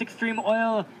extreme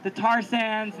oil, the tar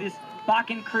sands, this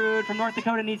Bakken crude from North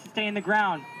Dakota needs to stay in the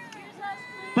ground.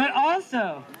 But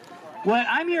also, what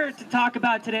I'm here to talk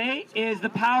about today is the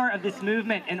power of this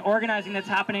movement and organizing that's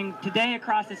happening today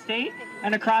across the state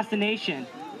and across the nation.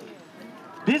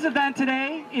 This event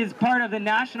today is part of the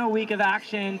National Week of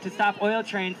Action to Stop Oil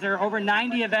Trains. There are over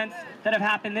 90 events that have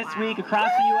happened this week across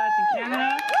the U.S. and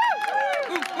Canada.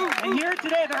 And here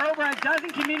today, there are over a dozen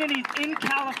communities in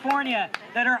California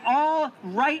that are all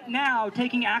right now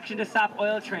taking action to stop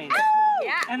oil trains.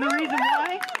 And the reason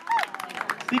why?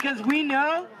 Because we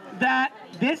know that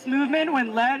this movement,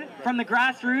 when led from the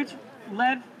grassroots,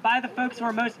 led by the folks who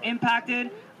are most impacted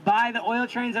by the oil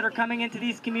trains that are coming into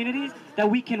these communities, that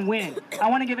we can win. I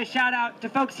want to give a shout out to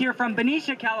folks here from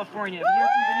Benicia, California. If you're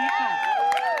from Benicia,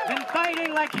 been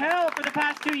fighting like hell for the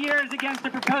past 2 years against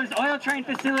the proposed oil train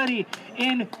facility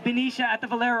in Benicia at the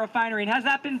Valero refinery. And has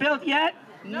that been built yet?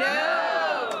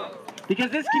 No! Because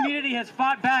this community has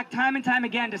fought back time and time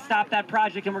again to stop that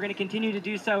project, and we're going to continue to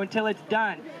do so until it's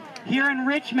done. Here in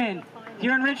Richmond,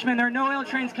 there are no oil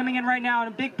trains coming in right now,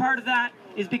 and a big part of that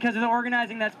is because of the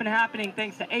organizing that's been happening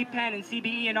thanks to APEN and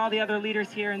CBE and all the other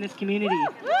leaders here in this community.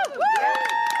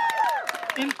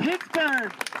 In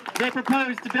Pittsburgh, they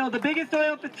proposed to build the biggest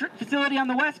oil facility on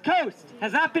the West Coast.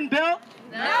 Has that been built?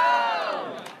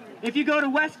 No! If you go to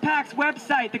Westpac's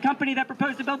website, the company that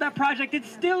proposed to build that project, it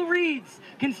still reads,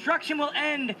 construction will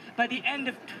end by the end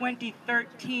of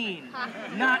 2013.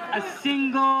 Not a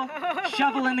single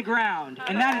shovel in the ground.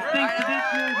 And that is thanks to this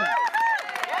movement.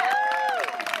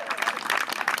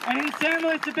 And in San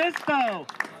Luis Obispo,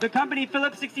 the company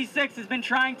Phillips 66 has been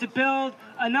trying to build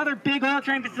another big oil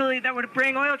train facility that would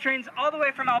bring oil trains all the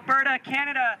way from Alberta,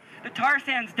 Canada, the tar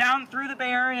sands down through the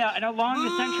Bay Area and along the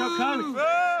Central Coast.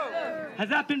 Has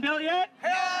that been built yet?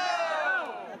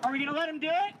 Hell! Are we going to let them do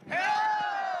it?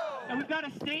 Hell! And we've got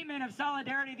a statement of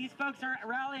solidarity. These folks are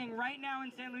rallying right now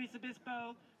in San Luis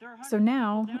Obispo. So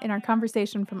now, in our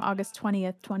conversation from August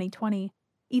 20th, 2020,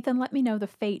 Ethan let me know the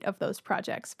fate of those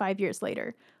projects 5 years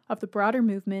later, of the broader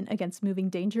movement against moving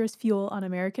dangerous fuel on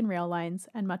American rail lines,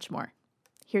 and much more.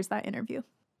 Here's that interview.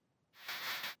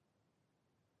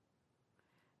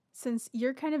 Since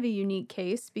you're kind of a unique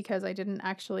case because I didn't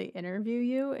actually interview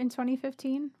you in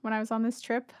 2015 when I was on this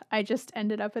trip, I just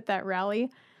ended up at that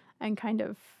rally and kind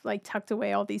of like tucked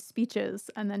away all these speeches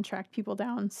and then tracked people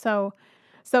down. So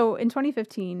in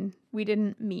 2015, we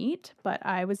didn't meet, but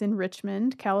I was in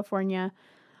Richmond, California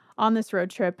on this road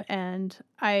trip, and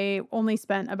I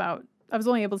was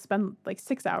only able to spend like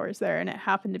 6 hours there, and it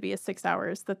happened to be 6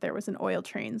 hours that there was an oil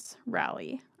trains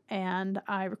rally. And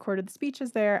I recorded the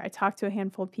speeches there. I talked to a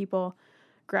handful of people,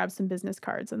 grabbed some business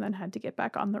cards, and then had to get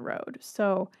back on the road.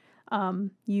 So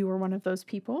you were one of those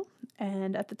people,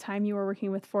 and at the time you were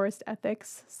working with Forest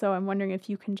Ethics. So I'm wondering if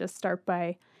you can just start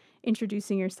by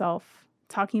introducing yourself,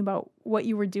 talking about what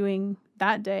you were doing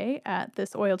that day at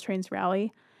this oil trains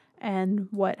rally and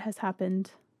what has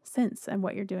happened since and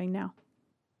what you're doing now.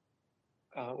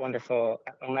 Wonderful.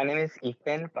 My name is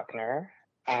Ethan Buckner.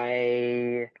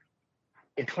 I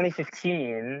in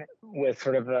 2015 was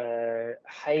sort of the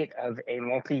height of a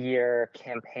multi-year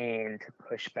campaign to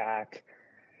push back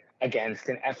against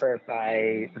an effort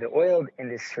by the oil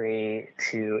industry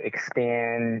to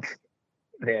expand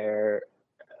their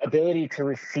ability to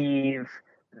receive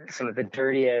some of the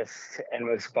dirtiest and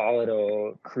most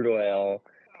volatile crude oil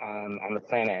on the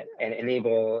planet and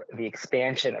enable the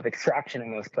expansion of extraction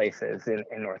in those places in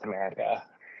North America.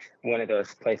 One of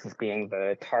those places being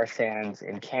the tar sands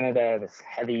in Canada, this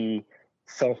heavy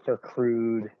sulfur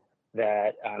crude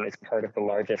that is part of the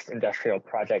largest industrial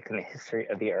project in the history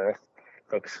of the Earth.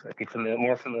 Folks might be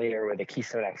more familiar with the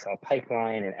Keystone XL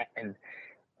pipeline and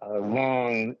a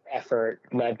long effort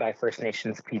led by First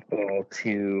Nations people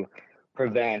to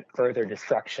prevent further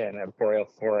destruction of boreal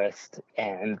forest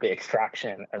and the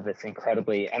extraction of this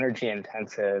incredibly energy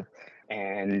intensive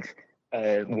and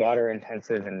water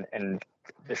intensive and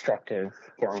destructive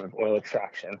form of oil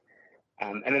extraction.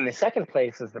 And then the second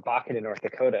place is the Bakken in North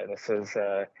Dakota. This was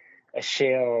a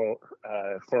shale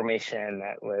formation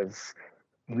that was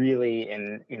really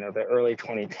in the early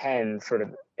 2010s. Sort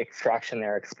of extraction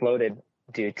there exploded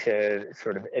due to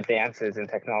sort of advances in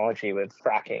technology with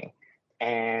fracking.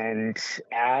 And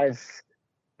as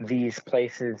these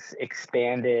places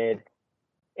expanded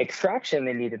extraction,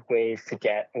 they needed ways to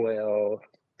get oil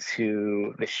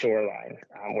to the shoreline,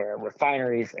 where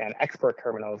refineries and export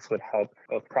terminals would help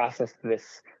both process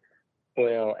this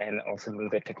oil and also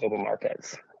move it to global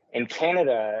markets. In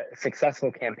Canada,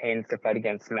 successful campaigns to fight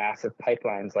against massive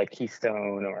pipelines like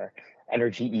Keystone or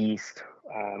Energy East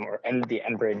or the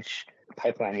Enbridge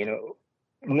pipeline,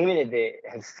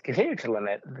 has continued to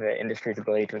limit the industry's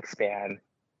ability to expand.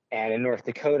 And in North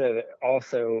Dakota,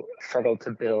 also struggled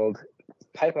to build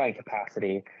pipeline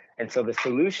capacity. And so the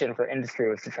solution for industry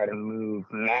was to try to move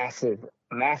massive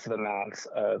amounts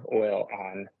of oil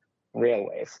on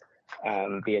railways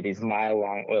via these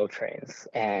mile-long oil trains.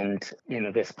 And,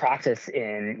 this practice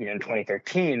in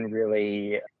 2013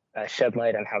 really shed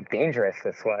light on how dangerous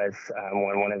this was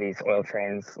when one of these oil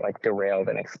trains derailed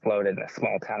and exploded in a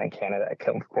small town in Canada. It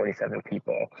killed 47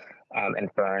 people and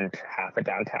burned half a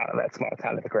downtown of that small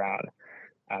town to the ground.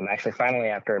 Actually, finally,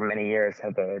 after many years,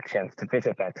 had the chance to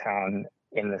visit that town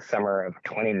in the summer of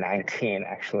 2019,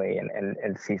 actually,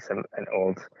 and see an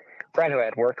old friend who I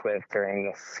had worked with during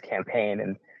this campaign,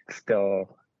 and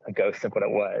still a ghost of what it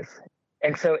was.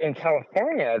 And so in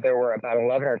California, there were about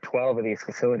 11 or 12 of these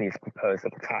facilities proposed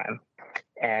at the time.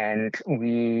 And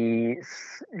we,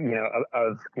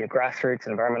 of grassroots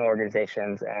environmental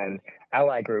organizations and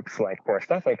ally groups like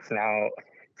Forest Ethics, now,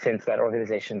 since that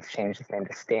organization's changed its name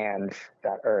to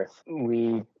Stand.Earth,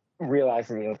 we realized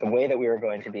that the way that we were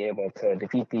going to be able to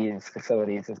defeat these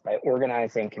facilities is by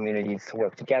organizing communities to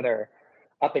work together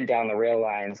up and down the rail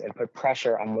lines and put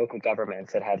pressure on local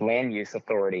governments that had land use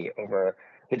authority over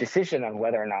the decision on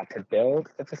whether or not to build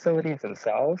the facilities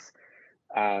themselves,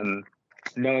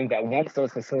 knowing that once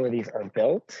those facilities are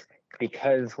built,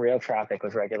 because rail traffic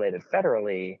was regulated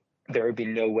federally, there would be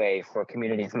no way for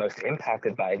communities most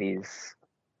impacted by these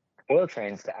oil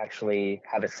trains to actually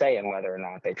have a say in whether or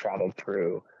not they traveled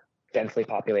through densely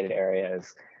populated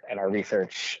areas. And our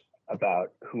research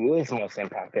about who is most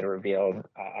impacted revealed,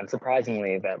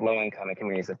 unsurprisingly, that low-income and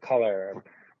communities of color are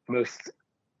most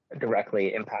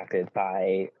directly impacted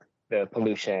by the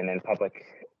pollution and public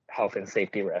health and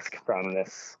safety risk from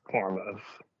this form of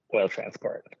oil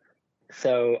transport.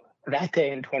 So that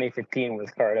day in 2015 was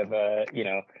part of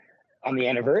on the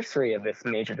anniversary of this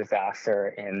major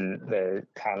disaster in the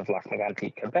town of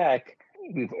Lac-Mégantic, Quebec,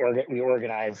 we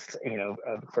organized,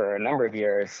 for a number of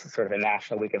years, sort of a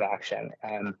national week of action.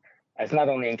 As not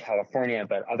only in California,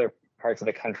 but other parts of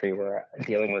the country were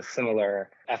dealing with similar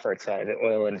efforts by the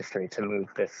oil industry to move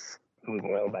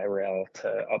oil by rail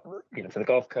to the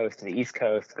Gulf Coast, to the East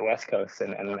Coast, to the West Coast,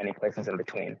 and many places in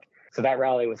between. So that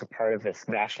rally was a part of this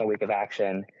National Week of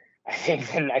Action. I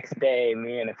think the next day,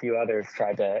 me and a few others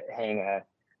tried to hang a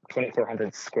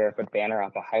 2,400 square foot banner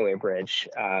off a highway bridge.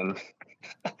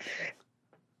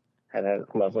 Had a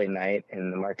lovely night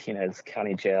in the Martinez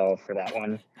County Jail for that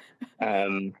one.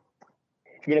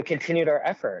 Continued our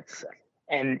efforts.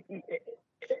 And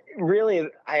really,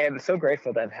 I am so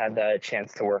grateful to have had the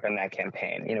chance to work on that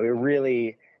campaign. We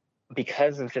really,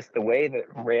 because of just the way that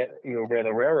where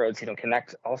the railroads,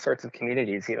 connect all sorts of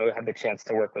communities, have the chance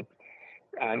to work with,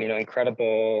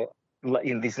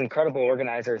 these incredible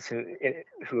organizers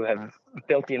who have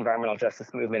built the environmental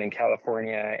justice movement in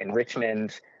California, in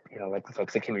Richmond, like the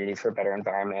folks at Communities for a Better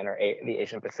Environment or the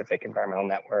Asian Pacific Environmental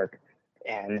Network,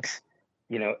 and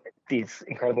these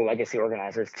incredible legacy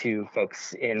organizers to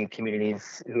folks in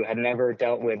communities who had never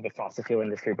dealt with the fossil fuel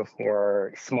industry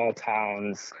before, small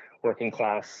towns working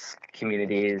class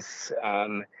communities,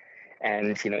 and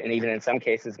and even in some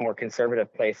cases more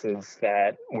conservative places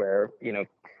where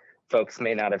folks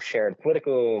may not have shared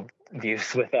political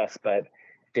views with us, but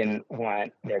didn't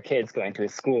want their kids going to a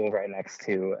school right next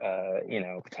to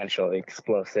potentially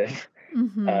explosive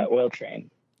oil train.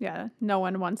 Yeah, no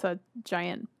one wants a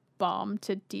giant bomb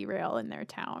to derail in their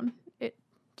town, it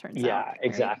turns out. Yeah, right?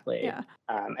 exactly. Yeah.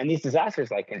 And these disasters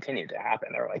continue to happen.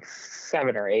 There were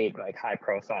 7 or 8 high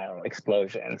profile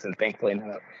explosions, and thankfully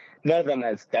none of them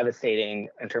as devastating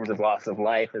in terms of loss of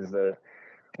life as the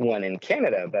one in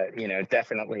Canada, but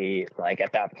definitely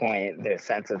at that point the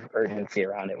sense of urgency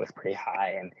around it was pretty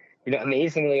high. And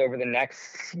amazingly, over the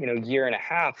next year and a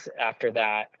half after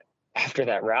that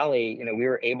rally, we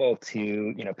were able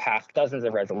to pass dozens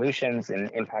of resolutions in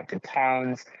impacted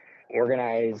towns,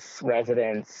 organize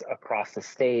residents across the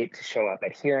state to show up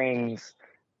at hearings,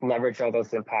 leverage all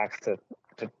those impacts to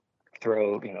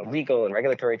throw legal and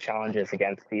regulatory challenges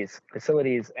against these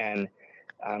facilities, and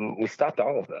we stopped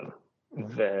all of them.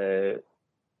 The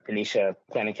Benicia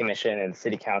Planning Commission and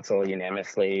City Council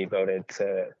unanimously voted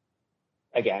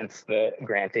against the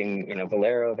granting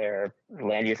Valero their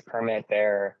land use permit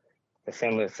there. The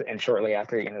San Luis, and shortly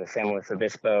after, the San Luis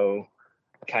Obispo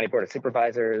County Board of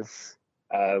Supervisors,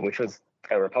 which was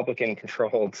a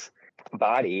Republican-controlled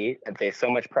body, and faced so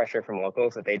much pressure from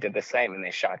locals that they did the same, and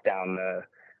they shot down the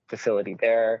facility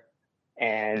there.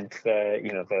 And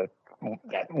that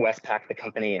Westpac, the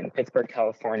company in Pittsburgh,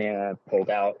 California, pulled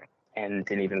out and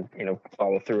didn't even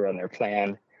follow through on their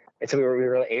plan. And so we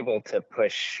were able to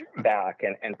push back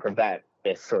and prevent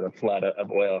this sort of flood of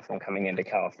oil from coming into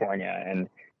California. And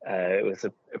it was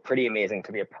a pretty amazing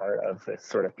to be a part of this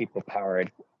sort of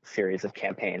people-powered series of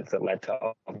campaigns that led to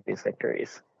all of these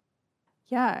victories.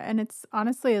 Yeah, and it's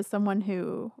honestly, as someone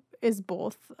who is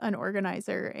both an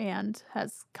organizer and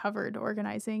has covered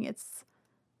organizing, it's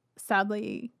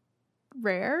sadly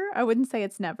rare. I wouldn't say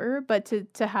it's never, but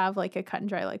to have a cut and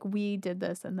dry, we did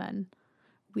this and then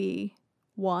we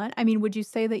won. I mean, would you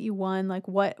say that you won?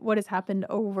 What has happened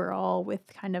overall with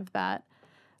kind of that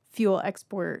fuel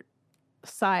export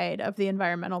side of the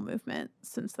environmental movement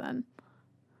since then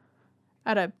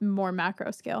at a more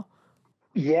macro scale?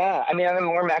 Yeah, I mean, on a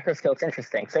more macro scale, it's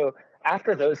interesting. So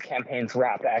after those campaigns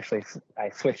wrapped, I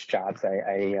switched jobs.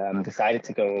 I decided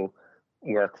to go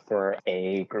work for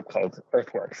a group called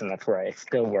Earthworks, and that's where I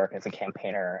still work as a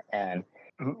campaigner, and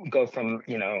go from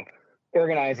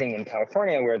organizing in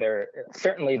California, where there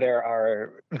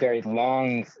are very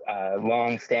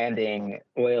long-standing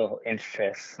oil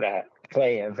interests that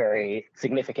play a very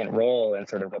significant role in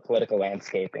sort of the political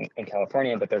landscape in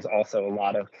California, but there's also a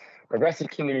lot of progressive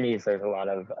communities. There's a lot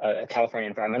of California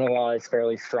environmental law is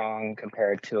fairly strong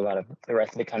compared to a lot of the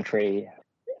rest of the country.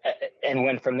 And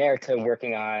went from there to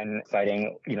working on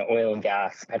fighting, oil and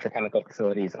gas, petrochemical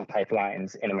facilities and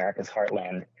pipelines in America's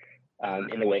heartland.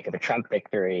 In the wake of the Trump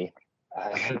victory,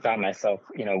 I found myself,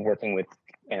 working with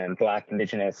Black,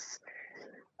 Indigenous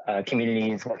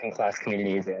communities, working class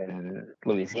communities in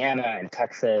Louisiana and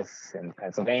Texas and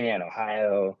Pennsylvania and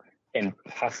Ohio, in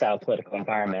hostile political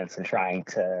environments, and trying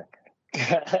to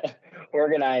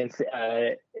organize,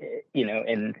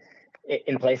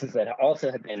 in places that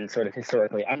also have been sort of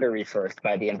historically under-resourced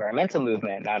by the environmental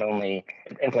movement, not only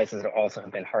in places that also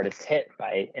have been hardest hit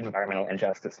by environmental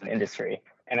injustice and industry.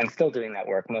 And I'm still doing that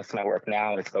work. Most of my work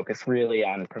now is focused really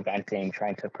on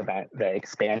trying to prevent the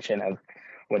expansion of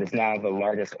what is now the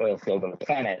largest oil field on the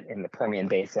planet in the Permian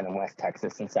Basin in West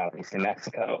Texas and Southeast New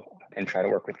Mexico, and try to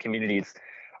work with communities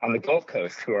on the Gulf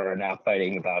Coast who are now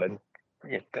fighting about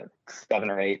 7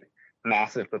 or 8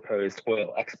 massive proposed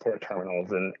oil export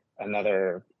terminals and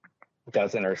another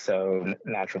dozen or so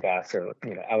natural gas or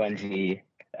LNG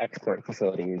export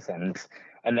facilities, and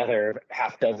another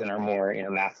half dozen or more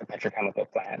massive petrochemical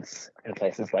plants in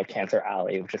places like Cancer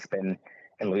Alley, which has been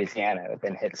in Louisiana, have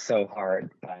been hit so hard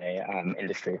by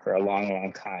industry for a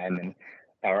long time, and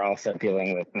are also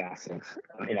dealing with massive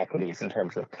inequities in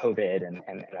terms of COVID and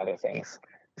other things.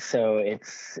 So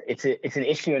it's an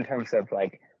issue in terms of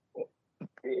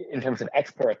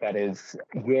export, that is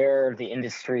where the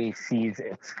industry sees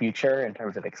its future in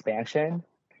terms of expansion.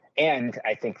 And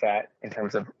I think that in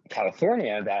terms of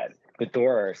California, that the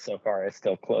door so far is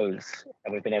still closed,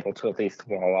 and we've been able to at least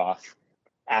wall off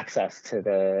access to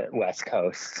the West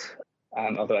Coast,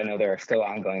 although I know there are still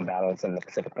ongoing battles in the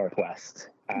Pacific Northwest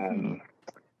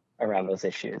around those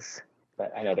issues.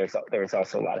 But I know there's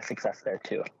also a lot of success there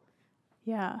too.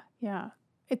 Yeah.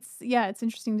 It's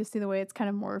interesting to see the way it's kind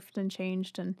of morphed and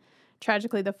changed, and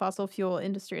tragically the fossil fuel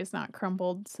industry has not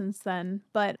crumbled since then.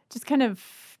 But just kind of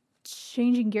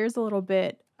changing gears a little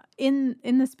bit,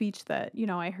 in the speech that,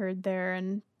 I heard there,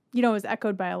 and, it was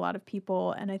echoed by a lot of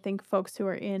people, and I think folks who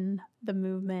are in the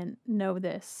movement know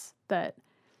this, that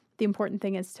the important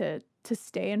thing is to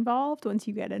stay involved once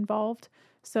you get involved.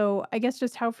 So I guess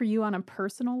just how for you on a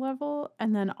personal level,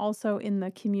 and then also in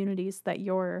the communities that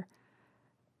you're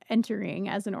entering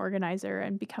as an organizer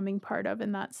and becoming part of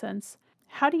in that sense,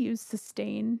 how do you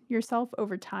sustain yourself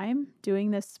over time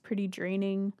doing this pretty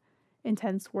draining,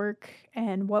 intense work?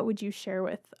 And what would you share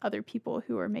with other people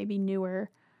who are maybe newer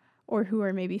or who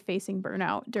are maybe facing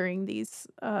burnout during these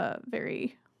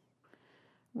very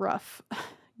rough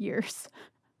years?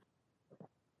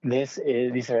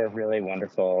 These are really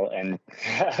wonderful and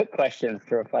questions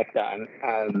to reflect on.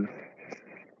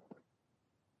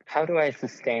 How do I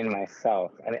sustain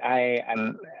myself? I mean,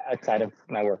 I'm outside of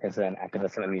my work as an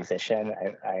activist and a musician.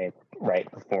 I write,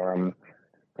 perform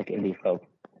like indie folk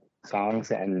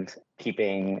songs, and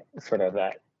keeping sort of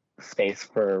that space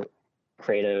for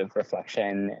creative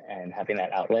reflection and having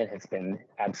that outlet has been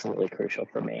absolutely crucial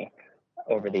for me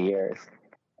over the years,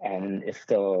 and is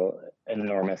still an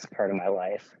enormous part of my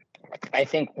life. I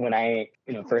think when I,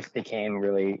 first became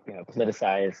really,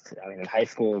 politicized, in high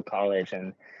school, college,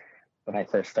 and when I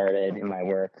first started in my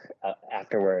work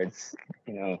afterwards,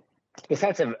 the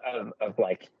sense of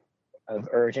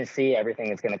urgency,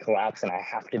 everything is going to collapse and I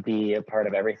have to be a part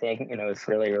of everything, is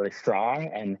really, really strong.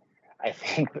 And I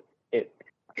think it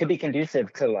could be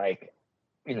conducive to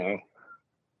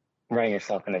running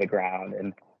yourself into the ground.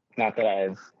 And not that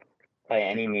I've by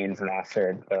any means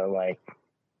mastered the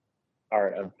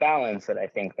art of balance, but I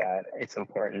think that it's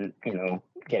important,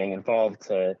 getting involved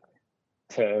to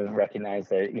recognize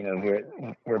that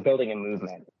we're building a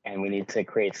movement, and we need to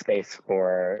create space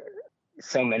for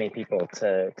so many people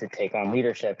to take on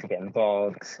leadership, to get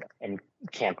involved, and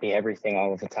can't be everything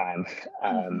all of the time.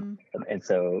 And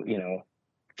so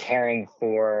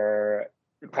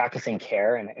practicing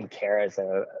care and care as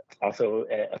also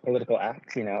a political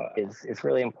act, is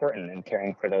really important, and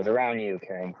caring for those around you,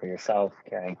 caring for yourself,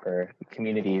 caring for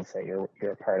communities that you're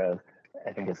a part of,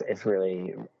 I think is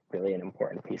really, really an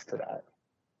important piece to that.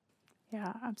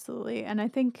 Yeah, absolutely. And I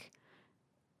think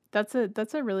that's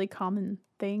a really common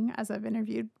thing as I've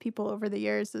interviewed people over the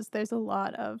years, is there's a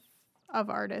lot of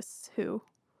artists who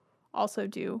also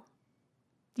do,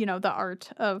 the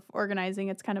art of organizing.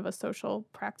 It's kind of a social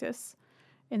practice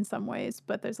in some ways,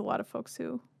 but there's a lot of folks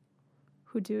who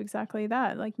do exactly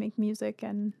that, like make music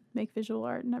and make visual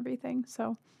art and everything.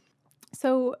 So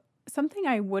something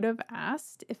I would have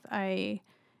asked if I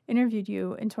interviewed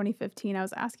you in 2015, I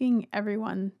was asking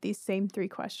everyone these same 3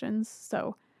 questions.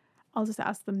 So I'll just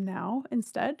ask them now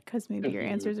instead, because maybe your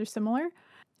answers are similar.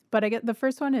 But I get the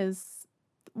first one is,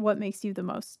 what makes you the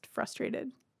most frustrated?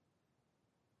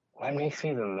 What makes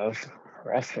me the most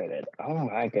frustrated? Oh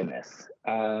my goodness.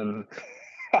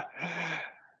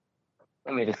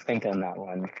 Let me just think on that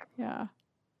one. Yeah.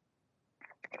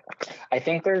 I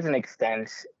think there's an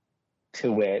extent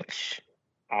to which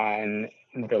on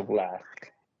the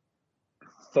left,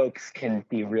 folks can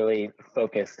be really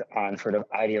focused on sort of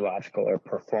ideological or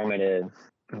performative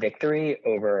victory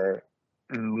over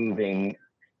moving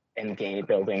and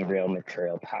building real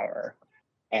material power,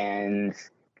 and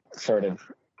sort of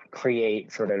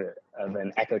create sort of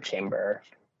an echo chamber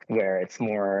where it's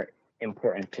more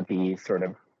important to be sort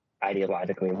of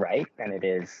ideologically right than it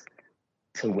is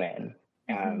to win.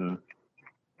 And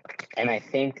I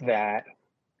think that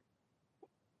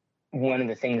one of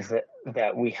the things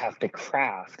that we have to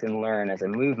craft and learn as a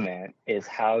movement is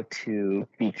how to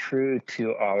be true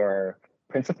to our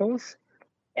principles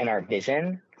and our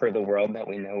vision for the world that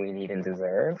we know we need and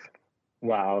deserve,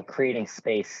 while creating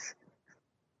space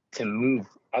to move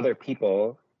other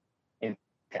people into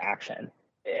action.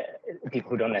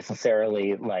 People who don't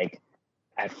necessarily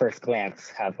at first glance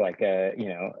have a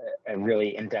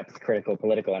really in-depth critical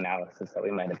political analysis that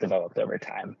we might have developed over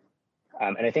time.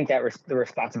 And I think that the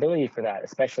responsibility for that,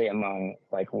 especially among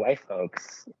white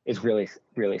folks, is really,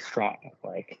 really strong.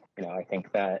 I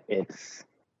think that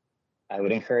I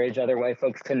would encourage other white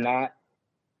folks to not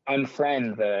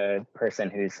unfriend the person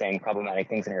who's saying problematic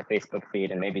things in your Facebook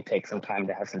feed, and maybe take some time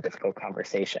to have some difficult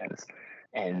conversations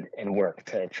and work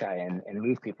to try and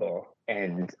move people.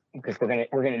 And because we're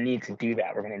gonna need to do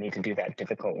that. We're gonna need to do that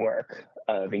difficult work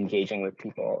of engaging with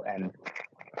people and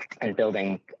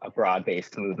building a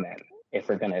broad-based movement if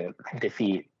we're going to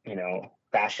defeat,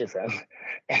 fascism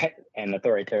and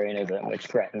authoritarianism, which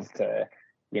threatens to,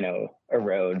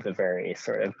 erode the very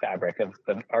sort of fabric of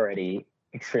the already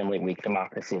extremely weak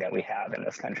democracy that we have in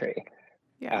this country.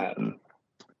 Yeah.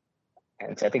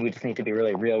 And so I think we just need to be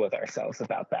really real with ourselves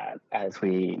about that as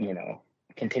we,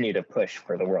 continue to push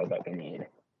for the world that we need.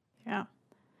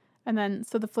 And then,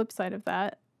 so the flip side of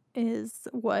that is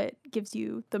what gives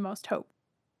you the most hope?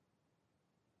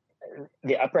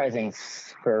 The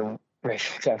uprisings for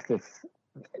racial justice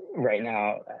right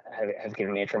now have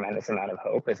given me a tremendous amount of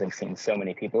hope, as I've seen so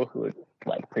many people who would,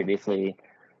 like, previously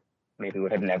maybe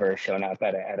would have never shown up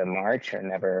at a march or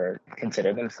never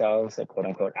considered themselves a quote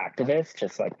unquote activist,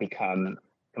 just like become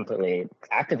completely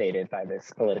activated by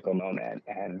this political moment,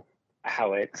 and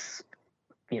how it's,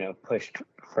 pushed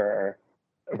for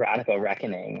a radical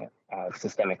reckoning of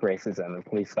systemic racism and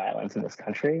police violence in this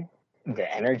country.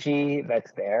 The energy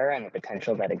that's there and the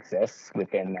potential that exists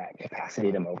within that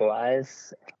capacity to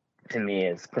mobilize, to me,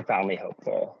 is profoundly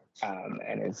hopeful,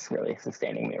 and is really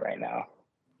sustaining me right now.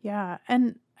 Yeah.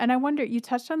 And I wonder, you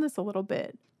touched on this a little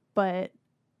bit, but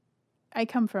I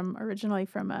come originally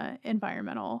from a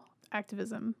environmental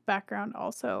activism background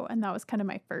also, and that was kind of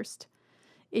my first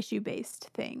issue-based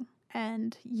thing.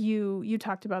 And you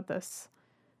talked about this,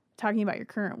 talking about your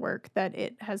current work, that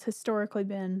it has historically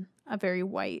been a very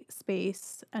white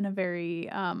space and a very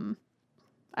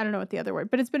I don't know what the other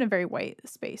word, but it's been a very white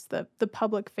space, the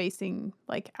public facing,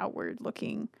 like, outward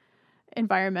looking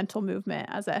environmental movement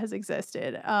as it has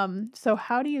existed. So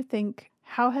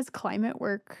how has climate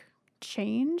work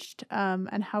changed?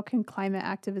 And how can climate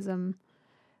activism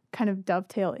kind of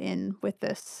dovetail in with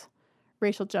this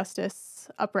racial justice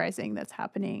uprising that's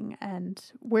happening? And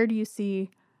where do you see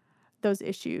those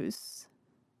issues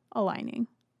aligning?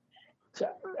 So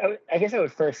I guess I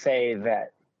would first say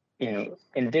that,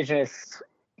 indigenous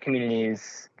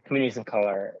communities of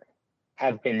color,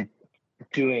 have been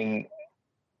doing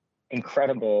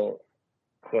incredible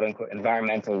quote unquote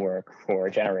environmental work for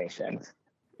generations.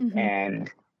 Mm-hmm.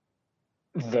 And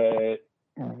the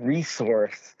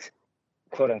resourced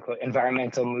quote unquote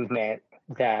environmental movement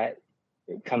that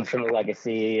comes from the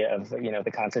legacy of,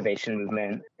 the conservation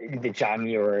movement, the John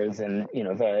Muirs, and,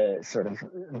 the sort of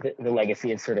the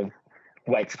legacy of sort of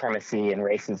white supremacy and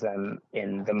racism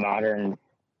in the modern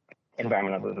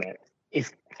environmental movement,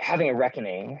 is having a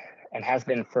reckoning, and has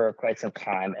been for quite some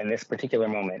time. And this particular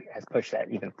moment has pushed that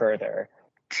even further,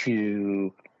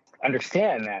 to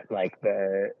understand that, like,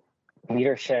 the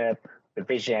leadership, the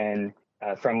vision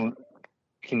from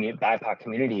BIPOC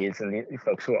communities and the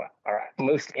folks who are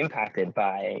most impacted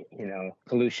by,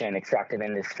 pollution, extractive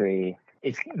industry,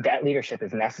 that leadership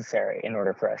is necessary in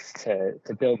order for us to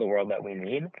build the world that we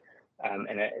need.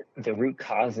 And the root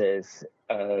causes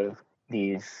of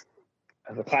the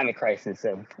climate crisis,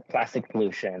 of plastic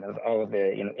pollution, of all of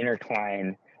the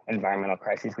intertwined environmental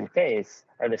crises we face,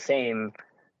 are the same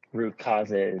root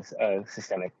causes of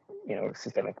systemic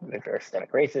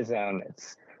racism.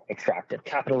 It's extractive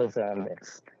capitalism.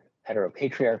 It's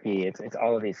heteropatriarchy. It's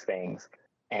all of these things,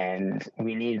 and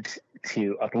we need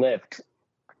to uplift,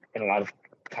 in a lot of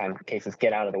cases,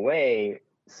 get out of the way,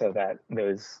 so that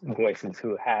those voices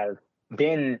who have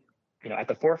been at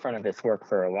the forefront of this work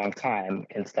for a long time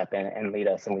can step in and lead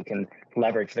us, and we can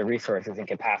leverage the resources and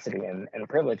capacity and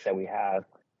privilege that we have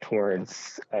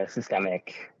towards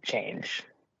systemic change.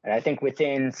 And I think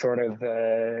within sort of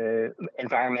the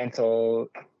environmental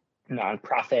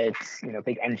nonprofits,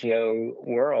 big NGO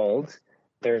world,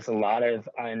 there's a lot of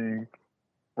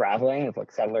unraveling of,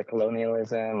 like, settler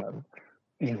colonialism,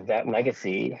 of that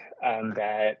legacy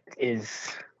that is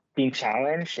being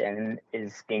challenged and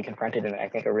is being confronted in, I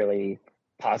think, a really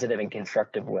positive and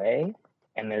constructive way.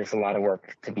 And there's a lot of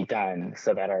work to be done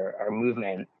so that our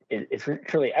movement is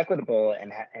truly equitable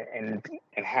and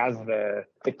has the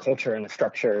culture and the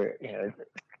structure,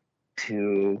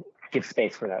 to give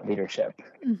space for that leadership.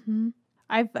 Mm-hmm.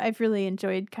 I've really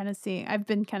enjoyed kind of seeing. I've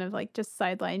been kind of like just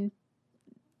sideline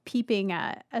peeping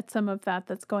at some of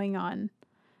that's going on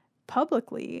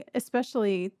publicly,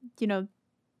 especially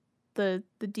the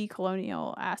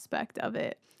decolonial aspect of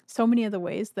it. So many of the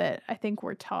ways that I think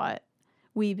we're taught,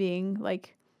 we being,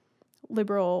 like,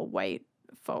 liberal white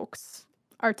folks,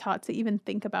 are taught to even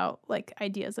think about, like,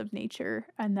 ideas of nature,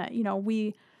 and that,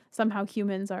 we somehow,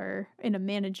 humans, are in a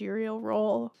managerial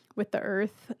role with the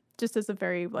earth, just as a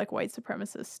very, like, white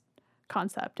supremacist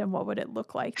concept. And what would it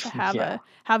look like to have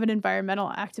have an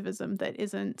environmental activism that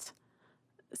isn't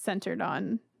centered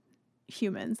on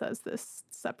humans as this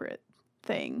separate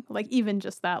thing? Like, even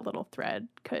just that little thread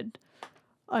could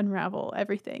unravel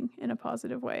everything in a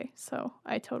positive way. So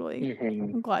I totally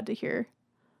am glad to hear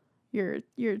your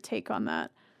take on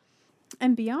that.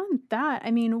 And beyond that,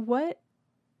 I mean,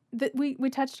 we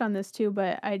touched on this too,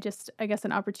 but I guess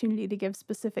an opportunity to give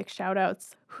specific shout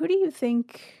outs. Who do you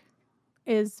think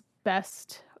is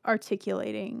best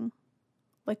articulating,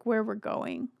 like, where we're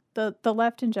going the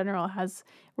left in general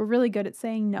we're really good at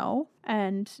saying no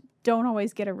and don't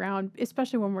always get around,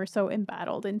 especially when we're so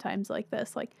embattled in times like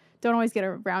this, like don't always get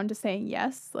around to saying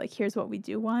yes, like here's what we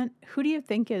do want. Who do you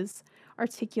think is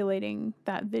articulating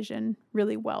that vision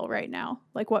really well right now?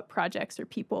 Like what projects or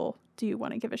people do you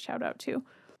want to give a shout out to?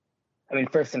 I mean,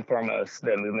 first and foremost,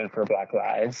 the Movement for Black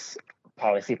Lives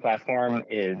policy platform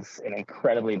is an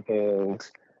incredibly bold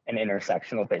and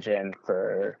intersectional vision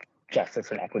for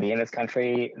justice and equity in this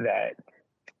country that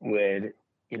would,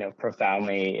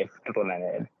 profoundly, if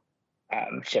implemented,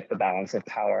 shift the balance of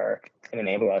power and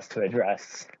enable us to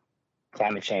address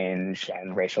climate change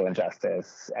and racial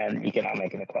injustice and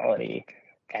economic inequality.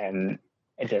 And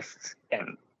I just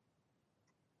am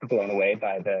blown away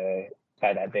by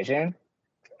that vision.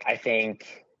 I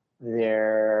think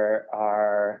there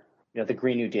are, the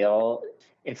Green New Deal,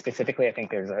 and specifically, I think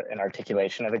there's an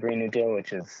articulation of the Green New Deal,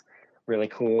 which is really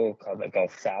cool, called the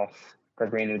Gulf South for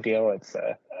Green New Deal. It's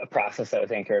a process that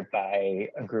was anchored by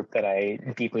a group that I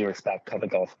deeply respect called the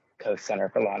Gulf Coast Center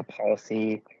for Law and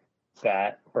Policy,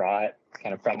 that brought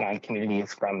kind of frontline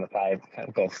communities from the 5 kind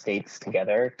of Gulf states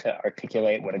together to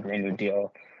articulate what a Green New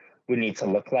Deal would need to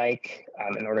look like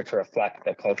in order to reflect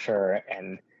the culture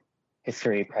and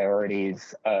history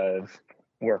priorities of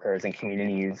workers and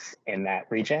communities in that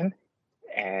region.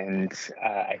 And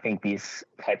I think this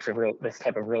type of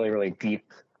really, really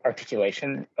deep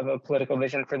articulation of a political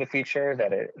vision for the future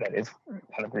that is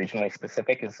kind of regionally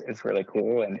specific is really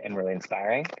cool and really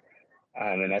inspiring.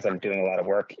 And as I'm doing a lot of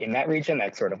work in that region,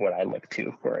 that's sort of what I look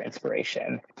to for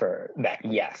inspiration for that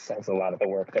yes, as a lot of the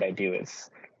work that I do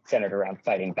is centered around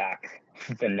fighting back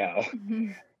the no.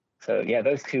 Mm-hmm. So yeah,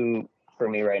 those two for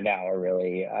me right now are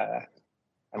really,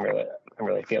 I'm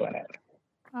really feeling it.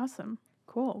 Awesome.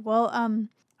 Cool. Well,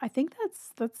 I think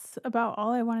that's about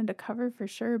all I wanted to cover for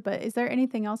sure, but is there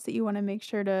anything else that you want to make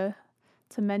sure to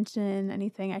mention?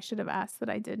 Anything I should have asked that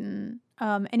I didn't?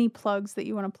 Any plugs that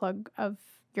you want to plug of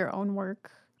your own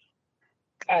work?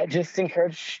 Just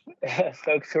encourage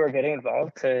folks who are getting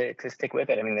involved to stick with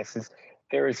it. I mean,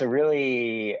 there was a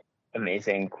really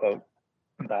amazing quote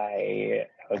by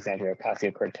Alexandria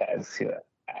Ocasio-Cortez, who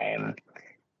I am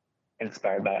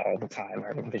inspired by all the time,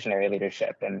 her visionary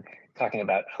leadership, and talking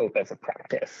about hope as a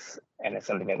practice, and it's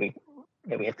something that we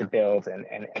have to build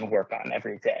and work on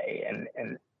every day, and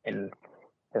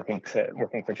working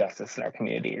for justice in our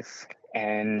communities.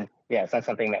 And yeah, it's not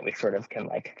something that we sort of can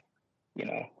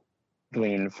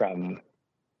glean from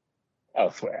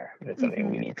elsewhere. It's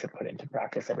something we need to put into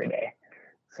practice every day.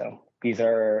 So these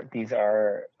are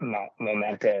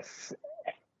momentous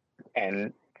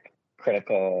and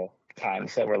critical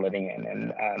times that we're living in,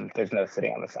 and there's no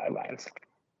sitting on the sidelines.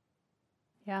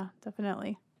 Yeah,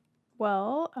 definitely.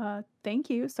 Well, thank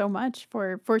you so much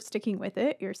for sticking with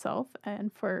it yourself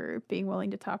and for being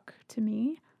willing to talk to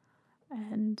me.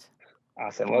 And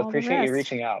awesome. Well, appreciate you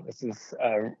reaching out. This is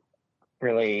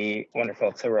really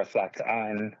wonderful to reflect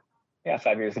on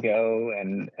 5 years ago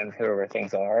and whoever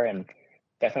things are, and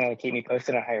definitely keep me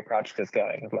posted on how your project is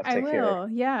going. I'd love to hear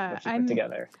what you put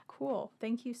together. Cool.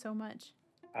 Thank you so much.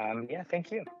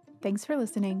 Thank you. Thanks for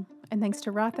listening, and thanks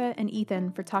to Ratha and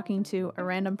Ethan for talking to a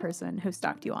random person who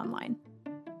stalked you online.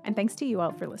 And thanks to you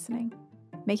all for listening.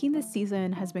 Making this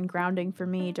season has been grounding for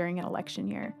me during an election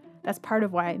year. That's part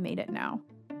of why I made it now.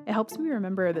 It helps me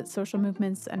remember that social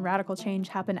movements and radical change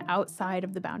happen outside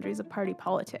of the boundaries of party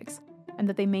politics, and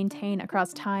that they maintain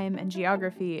across time and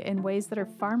geography in ways that are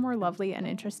far more lovely and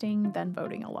interesting than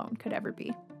voting alone could ever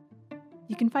be.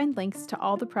 You can find links to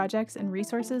all the projects and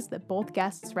resources that both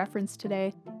guests referenced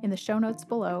today in the show notes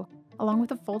below, along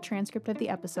with a full transcript of the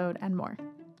episode and more.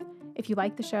 If you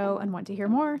like the show and want to hear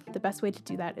more, the best way to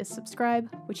do that is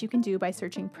subscribe, which you can do by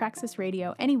searching Praxis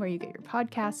Radio anywhere you get your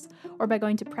podcasts, or by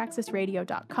going to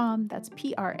praxisradio.com, that's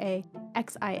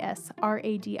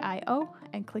PRAXISRADIO,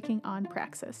 and clicking on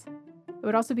Praxis. It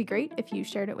would also be great if you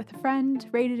shared it with a friend,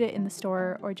 rated it in the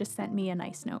store, or just sent me a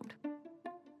nice note.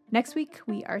 Next week,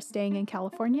 we are staying in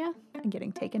California and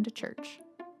getting taken to church.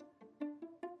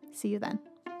 See you then.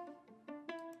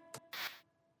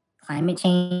 Climate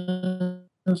change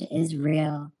is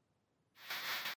real.